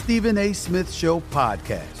hosting the Stephen A. Smith Show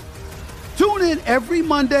podcast. Tune in every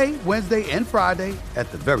Monday, Wednesday, and Friday, at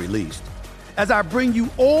the very least, as I bring you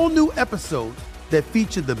all new episodes that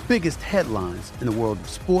feature the biggest headlines in the world of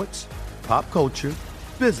sports, pop culture,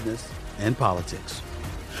 business, and politics.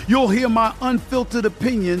 You'll hear my unfiltered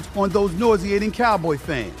opinions on those nauseating Cowboy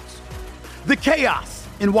fans, the chaos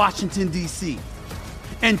in Washington, D.C.,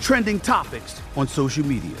 and trending topics on social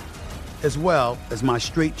media, as well as my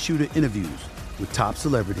straight shooter interviews with top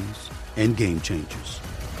celebrities and game changers.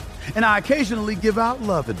 And I occasionally give out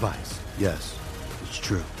love advice. Yes, it's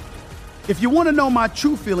true. If you want to know my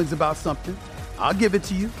true feelings about something, I'll give it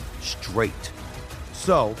to you straight.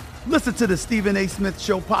 So listen to the Stephen A. Smith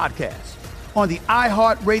Show podcast on the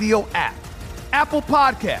iHeartRadio app, Apple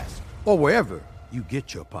Podcasts, or wherever you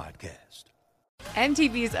get your podcast.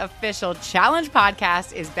 MTV's official Challenge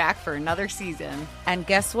podcast is back for another season. And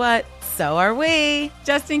guess what? So are we.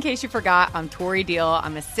 Just in case you forgot, I'm Tori Deal.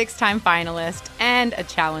 I'm a 6-time finalist and a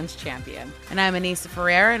Challenge champion. And I'm Anissa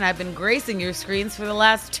Ferreira, and I've been gracing your screens for the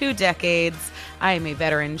last 2 decades. I am a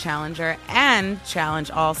veteran challenger and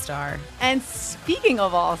Challenge All-Star. And speaking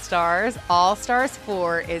of All-Stars, All-Stars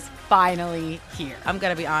 4 is finally here. I'm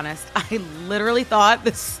going to be honest. I literally thought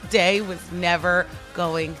this day was never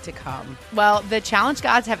going to come. Well, the Challenge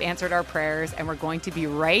gods have answered our prayers, and we're going to be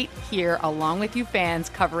right here along with you fans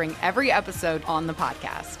covering every episode on the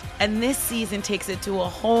podcast. And this season takes it to a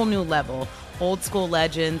whole new level. Old school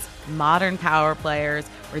legends, modern power players,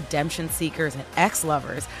 redemption seekers, and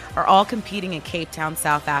ex-lovers are all competing in Cape Town,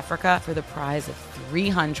 South Africa for the prize of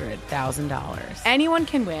 $300,000. Anyone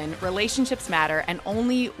can win, relationships matter, and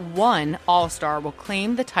only one All-Star will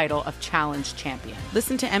claim the title of Challenge champion.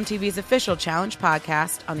 Listen to MTV's official Challenge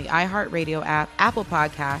podcast on the iHeartRadio app, Apple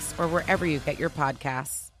Podcasts, or wherever you get your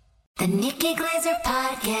podcasts. The Nikki Glaser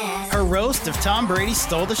Podcast. Her roast of Tom Brady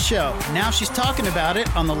stole the show. Now she's talking about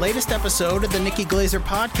it on the latest episode of the Nikki Glaser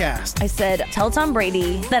Podcast. I said, tell Tom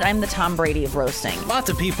Brady that I'm the Tom Brady of roasting. Lots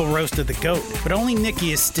of people roasted the GOAT, but only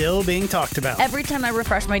Nikki is still being talked about. Every time I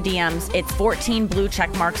refresh my DMs, it's 14 blue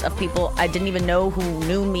check marks of people I didn't even know who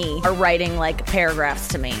knew me are writing like paragraphs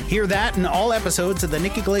to me. Hear that in all episodes of the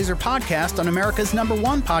Nikki Glaser Podcast on America's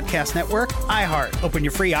 #1 podcast network, iHeart. Open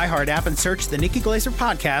your free iHeart app and search the Nikki Glaser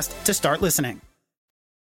Podcast to start listening.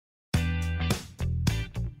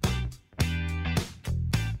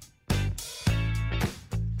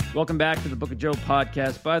 Welcome back to the Book of Joe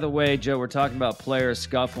podcast. By the way, Joe, we're talking about players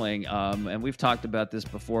scuffling, and we've talked about this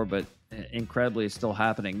before, but incredibly, it's still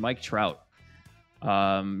happening. Mike Trout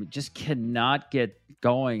just cannot get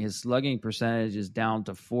going. His slugging percentage is down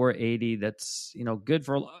to .480. That's good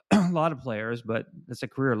for a lot of players, but it's a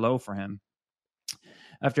career low for him.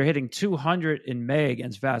 After hitting 200 in May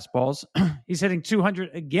against fastballs, he's hitting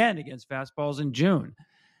 200 again against fastballs in June,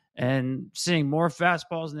 and seeing more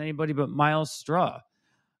fastballs than anybody but Miles Straw.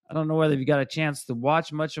 I don't know whether you got a chance to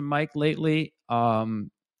watch much of Mike lately,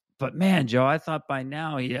 but man, Joe, I thought by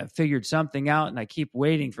now he had figured something out, and I keep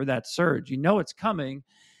waiting for that surge. It's coming,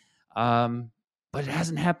 but it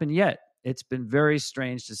hasn't happened yet. It's been very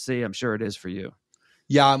strange to see. I'm sure it is for you.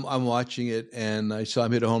 Yeah, I'm watching it, and I saw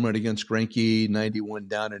him hit a home run against Greinke, 91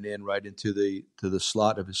 down and in, right into the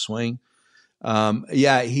slot of his swing.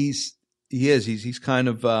 He's kind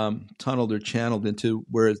of tunneled or channeled into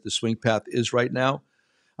where the swing path is right now.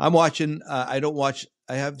 I'm watching. I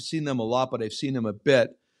haven't seen them a lot, but I've seen him a bit,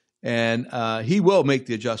 and he will make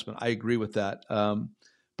the adjustment. I agree with that.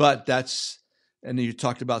 But and you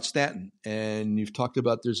talked about Stanton, and you've talked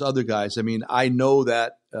about there's other guys. I mean, I know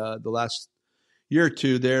that the last year or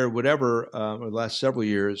two there, whatever, or the last several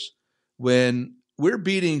years, when we're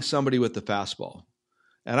beating somebody with the fastball,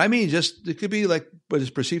 and I mean, it could be like what is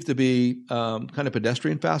perceived to be kind of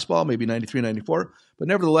pedestrian fastball, maybe 93, 94, but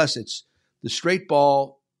nevertheless, it's the straight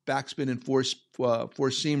ball, backspin and four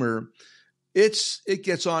seamer. It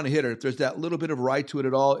gets on a hitter. If there's that little bit of ride to it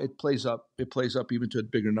at all, it plays up even to a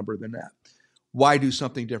bigger number than that. Why do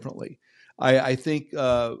something differently? I think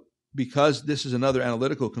because this is another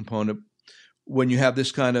analytical component. When you have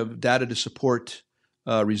this kind of data to support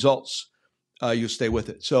results, you stay with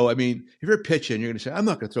it. So, I mean, if you're pitching, you're going to say, I'm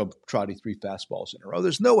not going to throw Trotty 3 fastballs in a row.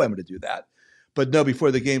 There's no way I'm going to do that. But no,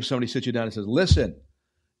 before the game, somebody sits you down and says, listen,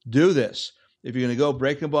 do this. If you're going to go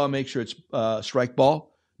breaking ball, make sure it's strike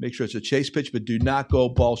ball. Make sure it's a chase pitch, but do not go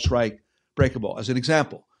ball, strike, breaking ball, as an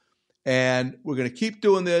example. And we're going to keep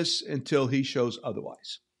doing this until he shows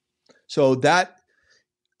otherwise. So that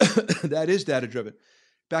is data-driven.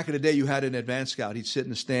 Back in the day, you had an advanced scout. He'd sit in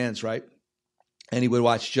the stands, right? And he would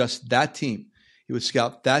watch just that team. He would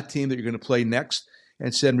scout that team that you're going to play next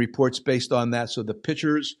and send reports based on that. So the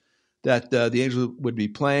pitchers that the Angels would be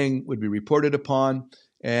playing would be reported upon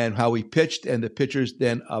and how we pitched, and the pitchers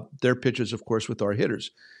then up their pitchers, of course, with our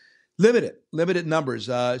hitters. Limited numbers.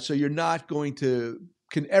 So you're not going to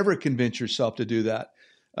ever convince yourself to do that.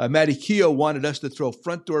 Matty Keough wanted us to throw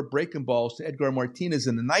front door breaking balls to Edgar Martinez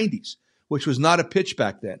in the 90s. Which was not a pitch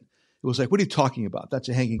back then. It was like, what are you talking about? That's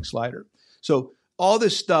a hanging slider. So all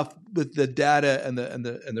this stuff with the data and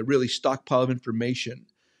the really stockpile of information,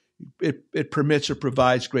 it permits or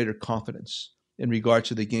provides greater confidence in regards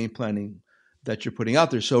to the game planning that you're putting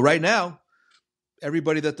out there. So right now,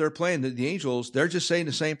 everybody that they're playing, the Angels, they're just saying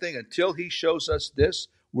the same thing. Until he shows us this,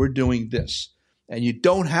 we're doing this. And you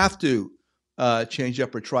don't have to change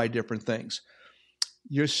up or try different things.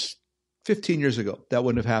 15 years ago, that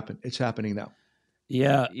wouldn't have happened. It's happening now.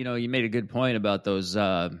 Yeah, you made a good point about those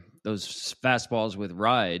those fastballs with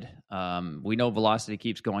ride. We know velocity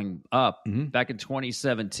keeps going up. Mm-hmm. Back in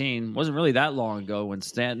 2017, wasn't really that long ago when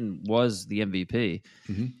Stanton was the MVP.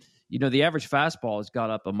 Mm-hmm. You know, the average fastball has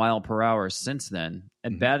gone up a mile per hour since then,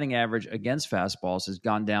 and batting average against fastballs has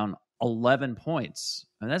gone down 11 points.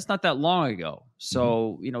 And that's not that long ago.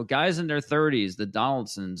 So, you know, guys in their 30s, the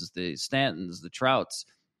Donaldsons, the Stantons, the Trouts,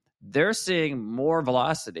 they're seeing more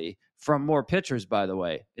velocity from more pitchers, by the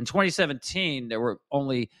way. In 2017, there were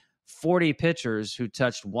only 40 pitchers who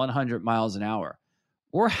touched 100 miles an hour.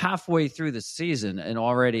 We're halfway through the season and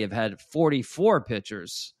already have had 44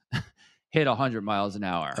 pitchers hit 100 miles an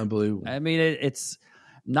hour. Unbelievable. I mean, it's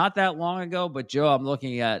not that long ago, but Joe, I'm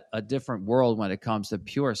looking at a different world when it comes to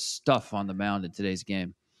pure stuff on the mound in today's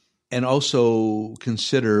game. And also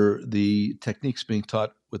consider the techniques being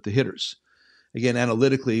taught with the hitters. Again,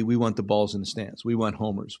 analytically, we want the balls in the stands. We want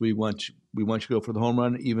homers. We want you to go for the home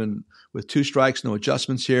run, even with 2 strikes, no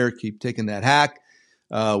adjustments here. Keep taking that hack.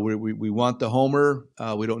 We want the homer.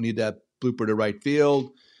 We don't need that blooper to right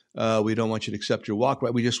field. We don't want you to accept your walk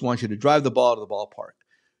right. We just want you to drive the ball to the ballpark,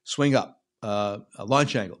 swing up, a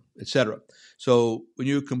launch angle, etc. So when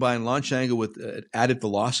you combine launch angle with added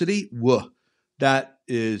velocity, that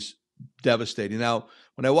is devastating. Now,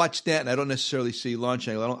 when I watch Stanton, I don't necessarily see launch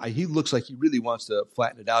angle. He looks like he really wants to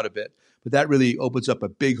flatten it out a bit, but that really opens up a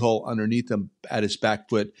big hole underneath him at his back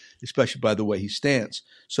foot, especially by the way he stands.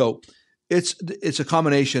 So it's a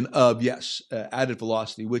combination of, added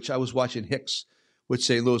velocity, which I was watching Hicks with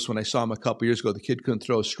St. Louis when I saw him a couple years ago. The kid couldn't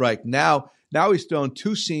throw a strike. Now he's throwing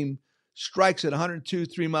 2-seam strikes at 102,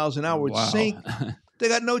 3 miles an hour with sink. They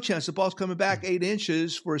got no chance. The ball's coming back 8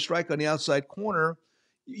 inches for a strike on the outside corner.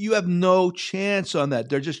 You have no chance on that.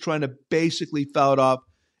 They're just trying to basically foul it off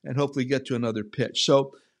and hopefully get to another pitch.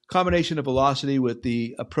 So combination of velocity with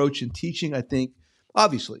the approach and teaching, I think,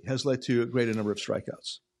 obviously has led to a greater number of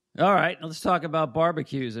strikeouts. All right, let's talk about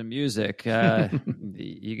barbecues and music.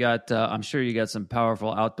 You got, I'm sure you got some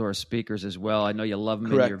powerful outdoor speakers as well. I know you love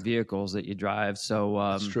them in your vehicles that you drive. So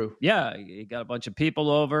that's true. Yeah, you got a bunch of people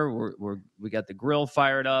over. We got the grill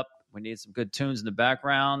fired up. We need some good tunes in the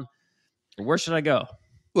background. Where should I go?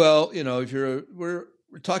 Well, you know, if we're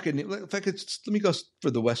talking, in fact, let me go for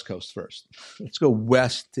the West Coast first. Let's go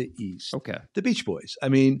west to east. Okay. The Beach Boys. I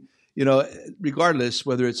mean, you know, regardless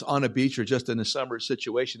whether it's on a beach or just in a summer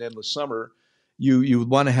situation, endless summer, you would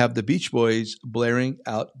want to have the Beach Boys blaring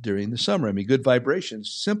out during the summer. I mean, good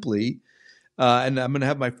vibrations simply. And I'm going to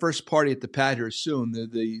have my first party at the pad here soon.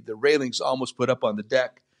 The railings almost put up on the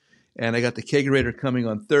deck. And I got the kegerator coming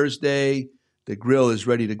on Thursday. The grill is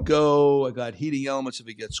ready to go. I got heating elements if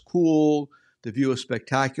it gets cool. The view is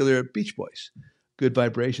spectacular. Beach Boys. Good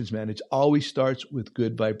vibrations, man. It always starts with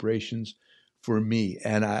good vibrations for me.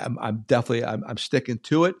 And I'm definitely sticking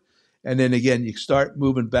to it. And then again, you start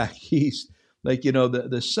moving back east. Like, you know,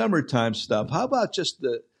 the summertime stuff. How about just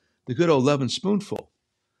the good old Lovin' Spoonful?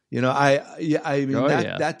 You know, I mean,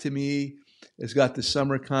 that to me has got the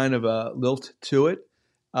summer kind of a lilt to it.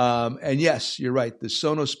 And yes, you're right. The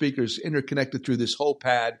Sonos speakers interconnected through this whole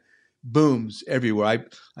pad, booms everywhere.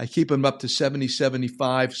 I keep them up to 70,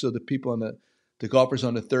 75 so the people on the golfers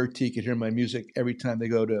on the third tee can hear my music every time they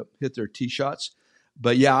go to hit their tee shots.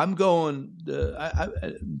 But yeah, I'm going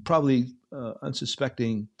probably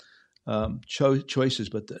unsuspecting choices,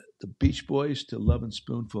 but the Beach Boys to Lovin'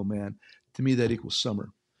 Spoonful, man, to me that equals summer.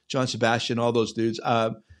 John Sebastian, all those dudes.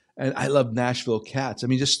 And I love Nashville Cats. I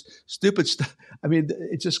mean, just stupid stuff. I mean,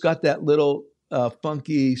 it just got that little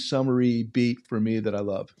funky, summery beat for me that I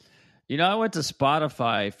love. You know, I went to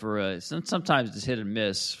Spotify for sometimes it's hit and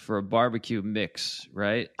miss for a barbecue mix,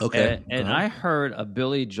 right? Okay. And I heard a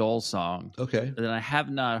Billy Joel song that I have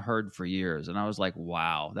not heard for years. And I was like,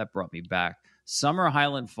 wow, that brought me back. Summer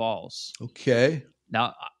Highland Falls. Okay.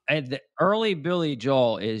 Now, the early Billy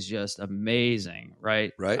Joel is just amazing,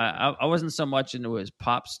 right? Right. I wasn't so much into his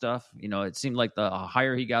pop stuff. You know, it seemed like the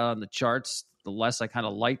higher he got on the charts, the less I kind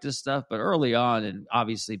of liked his stuff. But early on, and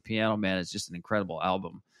obviously Piano Man is just an incredible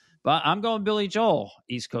album. But I'm going Billy Joel,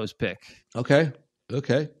 East Coast pick. Okay.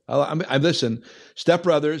 I listen. Step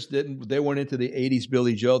Brothers they weren't into the '80s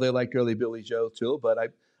Billy Joel. They liked early Billy Joel too. But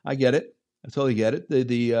I get it. I totally get it.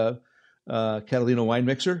 The Catalina Wine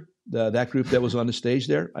Mixer, that group that was on the stage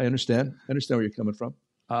there. I understand where you're coming from.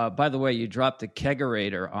 By the way, you dropped the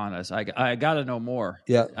kegerator on us. I got to know more.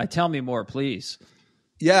 Yeah. Tell me more, please.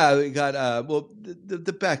 Yeah, we got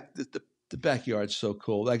the backyard's so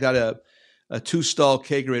cool. I got a 2-stall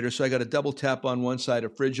kegerator, so I got a double tap on one side, a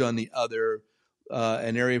fridge on the other,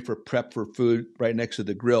 an area for prep for food right next to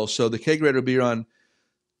the grill. So the kegerator will be on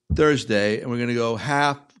Thursday, and we're going to go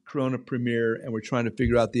half Corona Premier, and we're trying to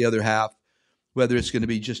figure out the other half whether it's going to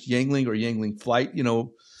be just Yuengling or Yuengling Flight.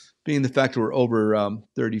 Being the fact that we're over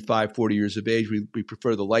 35, 40 years of age, we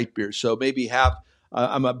prefer the light beer. So maybe half.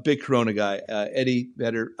 I'm a big Corona guy. Eddie,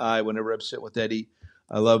 Vedder, whenever I'm sitting with Eddie,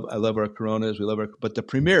 I love our Coronas. But the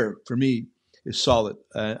Premier for me is solid.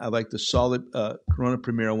 I like the solid Corona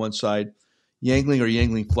Premier on one side, Yuengling or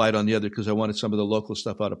Yuengling Flight on the other, because I wanted some of the local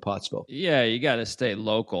stuff out of Pottsville. Yeah, you got to stay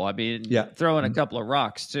local. I mean, throw in a couple of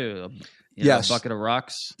rocks too. Yes, a bucket of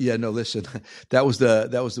rocks. Yeah, no, listen, that was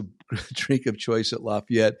the drink of choice at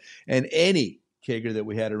Lafayette, and any kegger that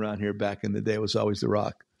we had around here back in the day was always the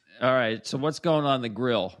rock. All right, so what's going on the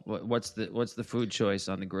grill? What's the food choice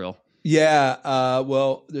on the grill? Yeah,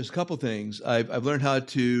 well, there's a couple things. I've learned how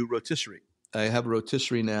to rotisserie. I have a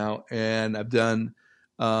rotisserie now, and I've done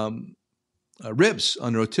ribs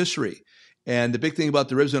on rotisserie. And the big thing about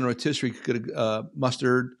the ribs on rotisserie, you could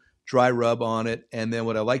mustard, dry rub on it, and then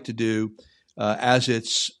what I like to do as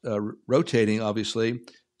it's rotating, obviously,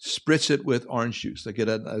 spritz it with orange juice. I get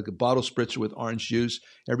a bottle spritzer with orange juice.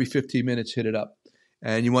 Every 15 minutes, hit it up.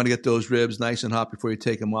 And you want to get those ribs nice and hot before you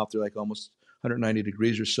take them off. They're like almost 190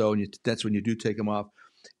 degrees or so, and that's when you do take them off.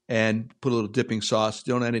 And put a little dipping sauce.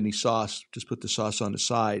 Don't add any sauce. Just put the sauce on the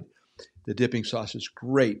side. The dipping sauce is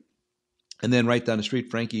great. And then right down the street,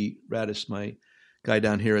 Frankie Radis, my guy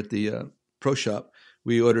down here at the Pro Shop,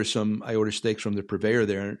 I order steaks from the purveyor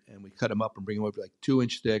there, and we cut them up and bring them over like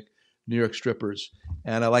 2-inch thick New York strippers.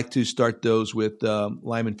 And I like to start those with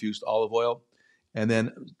lime-infused olive oil. And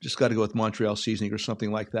then just got to go with Montreal seasoning or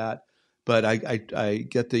something like that. But I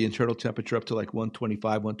get the internal temperature up to like 125,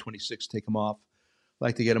 126, take them off. I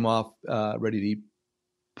like to get them off ready to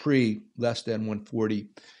eat less than 140.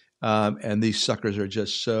 And these suckers are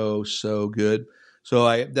just so good.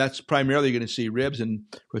 So that's primarily going to see ribs and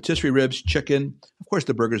rotisserie ribs, chicken, of course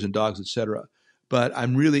the burgers and dogs, etc. But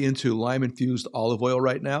I'm really into lime-infused olive oil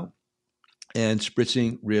right now and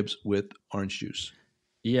spritzing ribs with orange juice.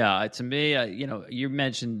 Yeah, to me, you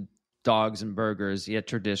mentioned dogs and burgers,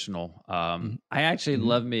 traditional. I actually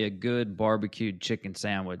love me a good barbecued chicken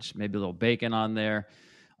sandwich, maybe a little bacon on there,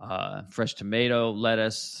 fresh tomato,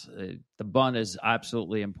 lettuce. The bun is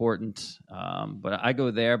absolutely important, but I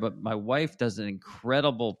go there. But my wife does an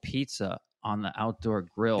incredible pizza on the outdoor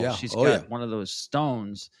grill. Yeah. She's got one of those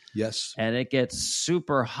stones. Yes. And it gets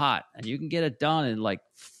super hot, and you can get it done in like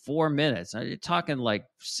 4 minutes. You're talking like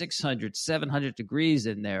 600, 700 degrees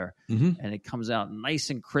in there, and it comes out nice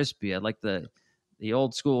and crispy. I like the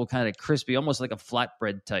old school kind of crispy, almost like a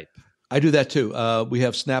flatbread type. I do that too. We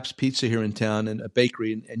have Snaps Pizza here in town and a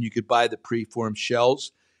bakery, and you could buy the pre-formed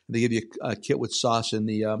shells. They give you a kit with sauce and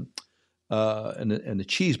the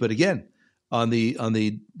cheese. But again, on the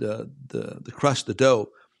crust, the dough,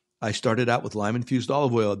 I started out with lime-infused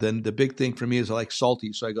olive oil. Then the big thing for me is I like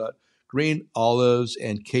salty, so I got green olives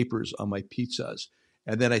and capers on my pizzas.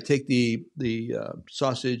 And then I take the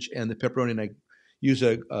sausage and the pepperoni, and I use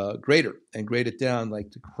a grater and grate it down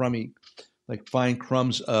like fine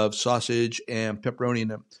crumbs of sausage and pepperoni,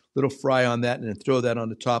 and a little fry on that, and then throw that on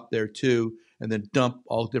the top there too, and then dump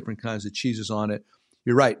all different kinds of cheeses on it.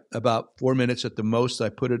 You're right. About 4 minutes at the most, I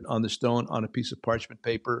put it on the stone on a piece of parchment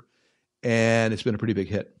paper, and it's been a pretty big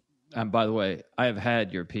hit. And by the way, I have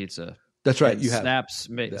had your pizza. That's right. And you Snaps,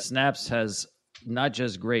 have. Snaps has not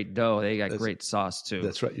just great dough; they got great sauce too.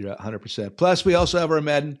 That's right. You're 100%. Plus, we also have our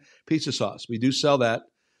Madden pizza sauce. We do sell that.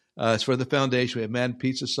 It's for the foundation. We have Madden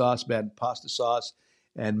pizza sauce, Madden pasta sauce,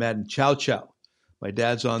 and Madden chow chow. My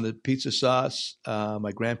dad's on the pizza sauce.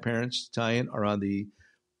 My grandparents, Italian, are on the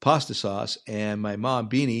pasta sauce, and my mom,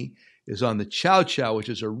 Beanie, is on the chow chow, which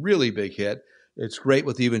is a really big hit. It's great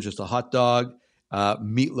with even just a hot dog,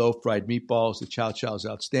 meatloaf, fried meatballs. The chow chow is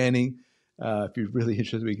outstanding. If you're really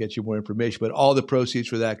interested, we get you more information. But all the proceeds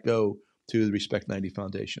for that go to the Respect 90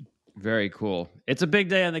 Foundation. Very cool. It's a big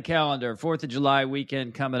day on the calendar. 4th of July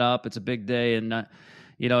weekend coming up. It's a big day, and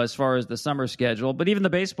as far as the summer schedule, but even the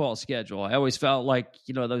baseball schedule. I always felt like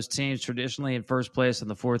those teams traditionally in first place on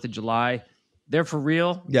the 4th of July, they're for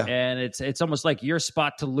real. Yeah, and it's almost like your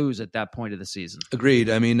spot to lose at that point of the season. Agreed.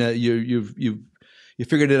 I mean, you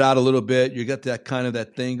figured it out a little bit. You got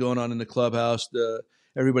that thing going on in the clubhouse.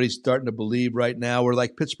 Everybody's starting to believe right now. We're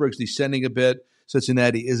like Pittsburgh's descending a bit.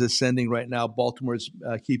 Cincinnati is ascending right now. Baltimore's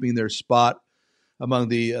keeping their spot among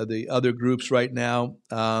the other groups right now.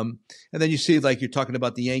 And then you see, like you're talking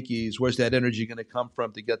about the Yankees, where's that energy going to come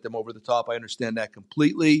from to get them over the top? I understand that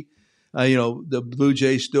completely. The Blue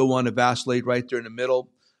Jays still want to vacillate right there in the middle,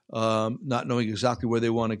 not knowing exactly where they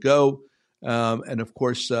want to go. And of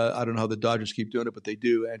course, I don't know how the Dodgers keep doing it, but they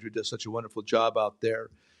do. Andrew does such a wonderful job out there.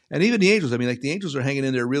 And even the Angels, the Angels are hanging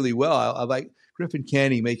in there really well. I like Griffin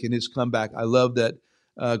Canning making his comeback. I love that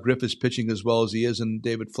Griffith's pitching as well as he is, and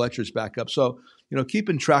David Fletcher's back up. So,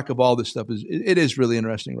 keeping track of all this stuff is really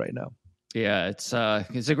interesting right now. Yeah, it's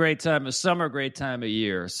a great time of summer, great time of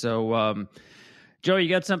year. So, Joe, you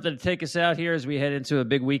got something to take us out here as we head into a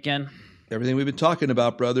big weekend? Everything we've been talking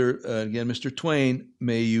about, brother. Again, Mr. Twain,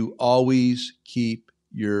 may you always keep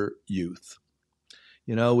your youth.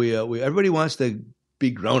 We everybody wants to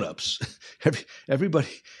be grown-ups. Everybody,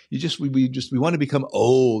 we want to become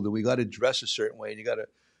old, and we got to dress a certain way, and you got to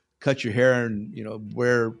cut your hair and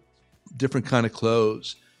wear different kind of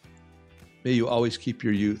clothes. May you always keep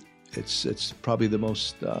your youth. It's probably the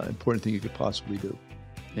most important thing you could possibly do.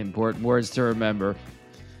 Important words to remember.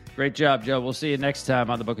 Great job, Joe. We'll see you next time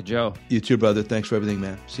on The Book of Joe. You too, brother. Thanks for everything,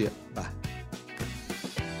 man. See ya. Bye.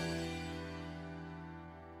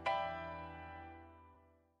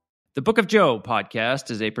 The Book of Joe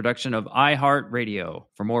podcast is a production of iHeartRadio.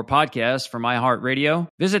 For more podcasts from iHeartRadio,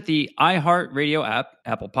 visit the iHeartRadio app,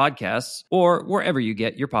 Apple Podcasts, or wherever you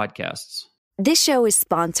get your podcasts. This show is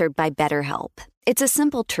sponsored by BetterHelp. It's a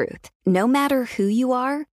simple truth. No matter who you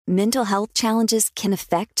are, mental health challenges can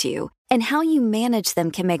affect you, and how you manage them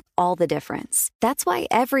can make all the difference. That's why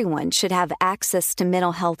everyone should have access to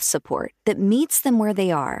mental health support that meets them where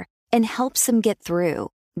they are and helps them get through.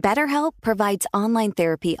 BetterHelp provides online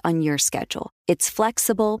therapy on your schedule. It's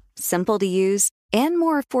flexible, simple to use, and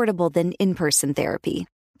more affordable than in-person therapy.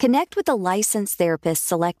 Connect with a licensed therapist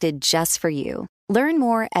selected just for you. Learn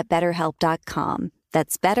more at BetterHelp.com.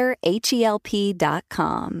 That's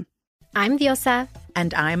BetterHelp.com. I'm Diosa.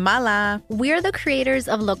 And I'm Mala. We're the creators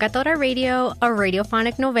of Locatora Radio, a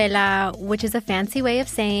radiophonic novela, which is a fancy way of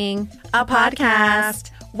saying a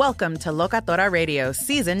podcast. Welcome to Locatora Radio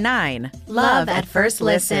Season 9. Love at First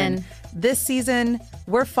Listen. This season,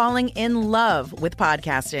 we're falling in love with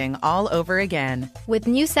podcasting all over again. With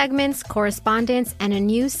new segments, correspondence, and a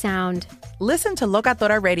new sound. Listen to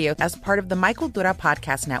Locatora Radio as part of the My Cultura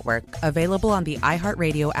Podcast Network. Available on the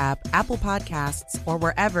iHeartRadio app, Apple Podcasts, or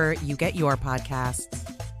wherever you get your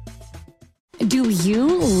podcasts. Do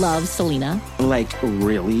you love Selena? Like,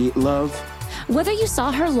 really love? Whether you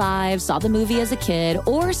saw her live, saw the movie as a kid,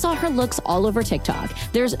 or saw her looks all over TikTok,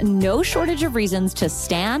 there's no shortage of reasons to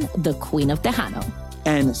stan the Queen of Tejano.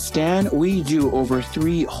 And Stan, we do over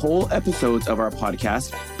 3 whole episodes of our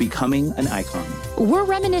podcast, Becoming an Icon. We're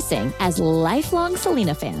reminiscing as lifelong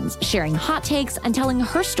Selena fans, sharing hot takes and telling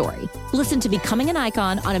her story. Listen to Becoming an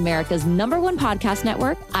Icon on America's #1 podcast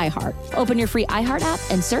network, iHeart. Open your free iHeart app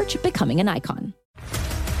and search Becoming an Icon.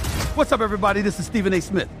 What's up, everybody? This is Stephen A.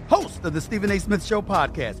 Smith, host of the Stephen A. Smith Show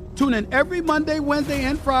podcast. Tune in every Monday, Wednesday,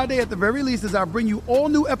 and Friday at the very least as I bring you all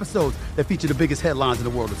new episodes that feature the biggest headlines in the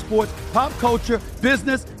world of sports, pop culture,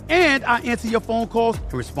 business, and I answer your phone calls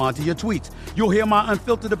and respond to your tweets. You'll hear my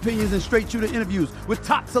unfiltered opinions and straight-shooter interviews with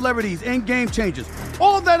top celebrities and game changers.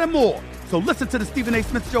 All that and more. So listen to the Stephen A.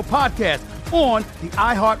 Smith Show podcast on the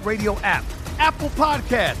iHeartRadio app, Apple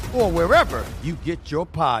Podcasts, or wherever you get your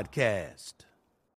podcasts.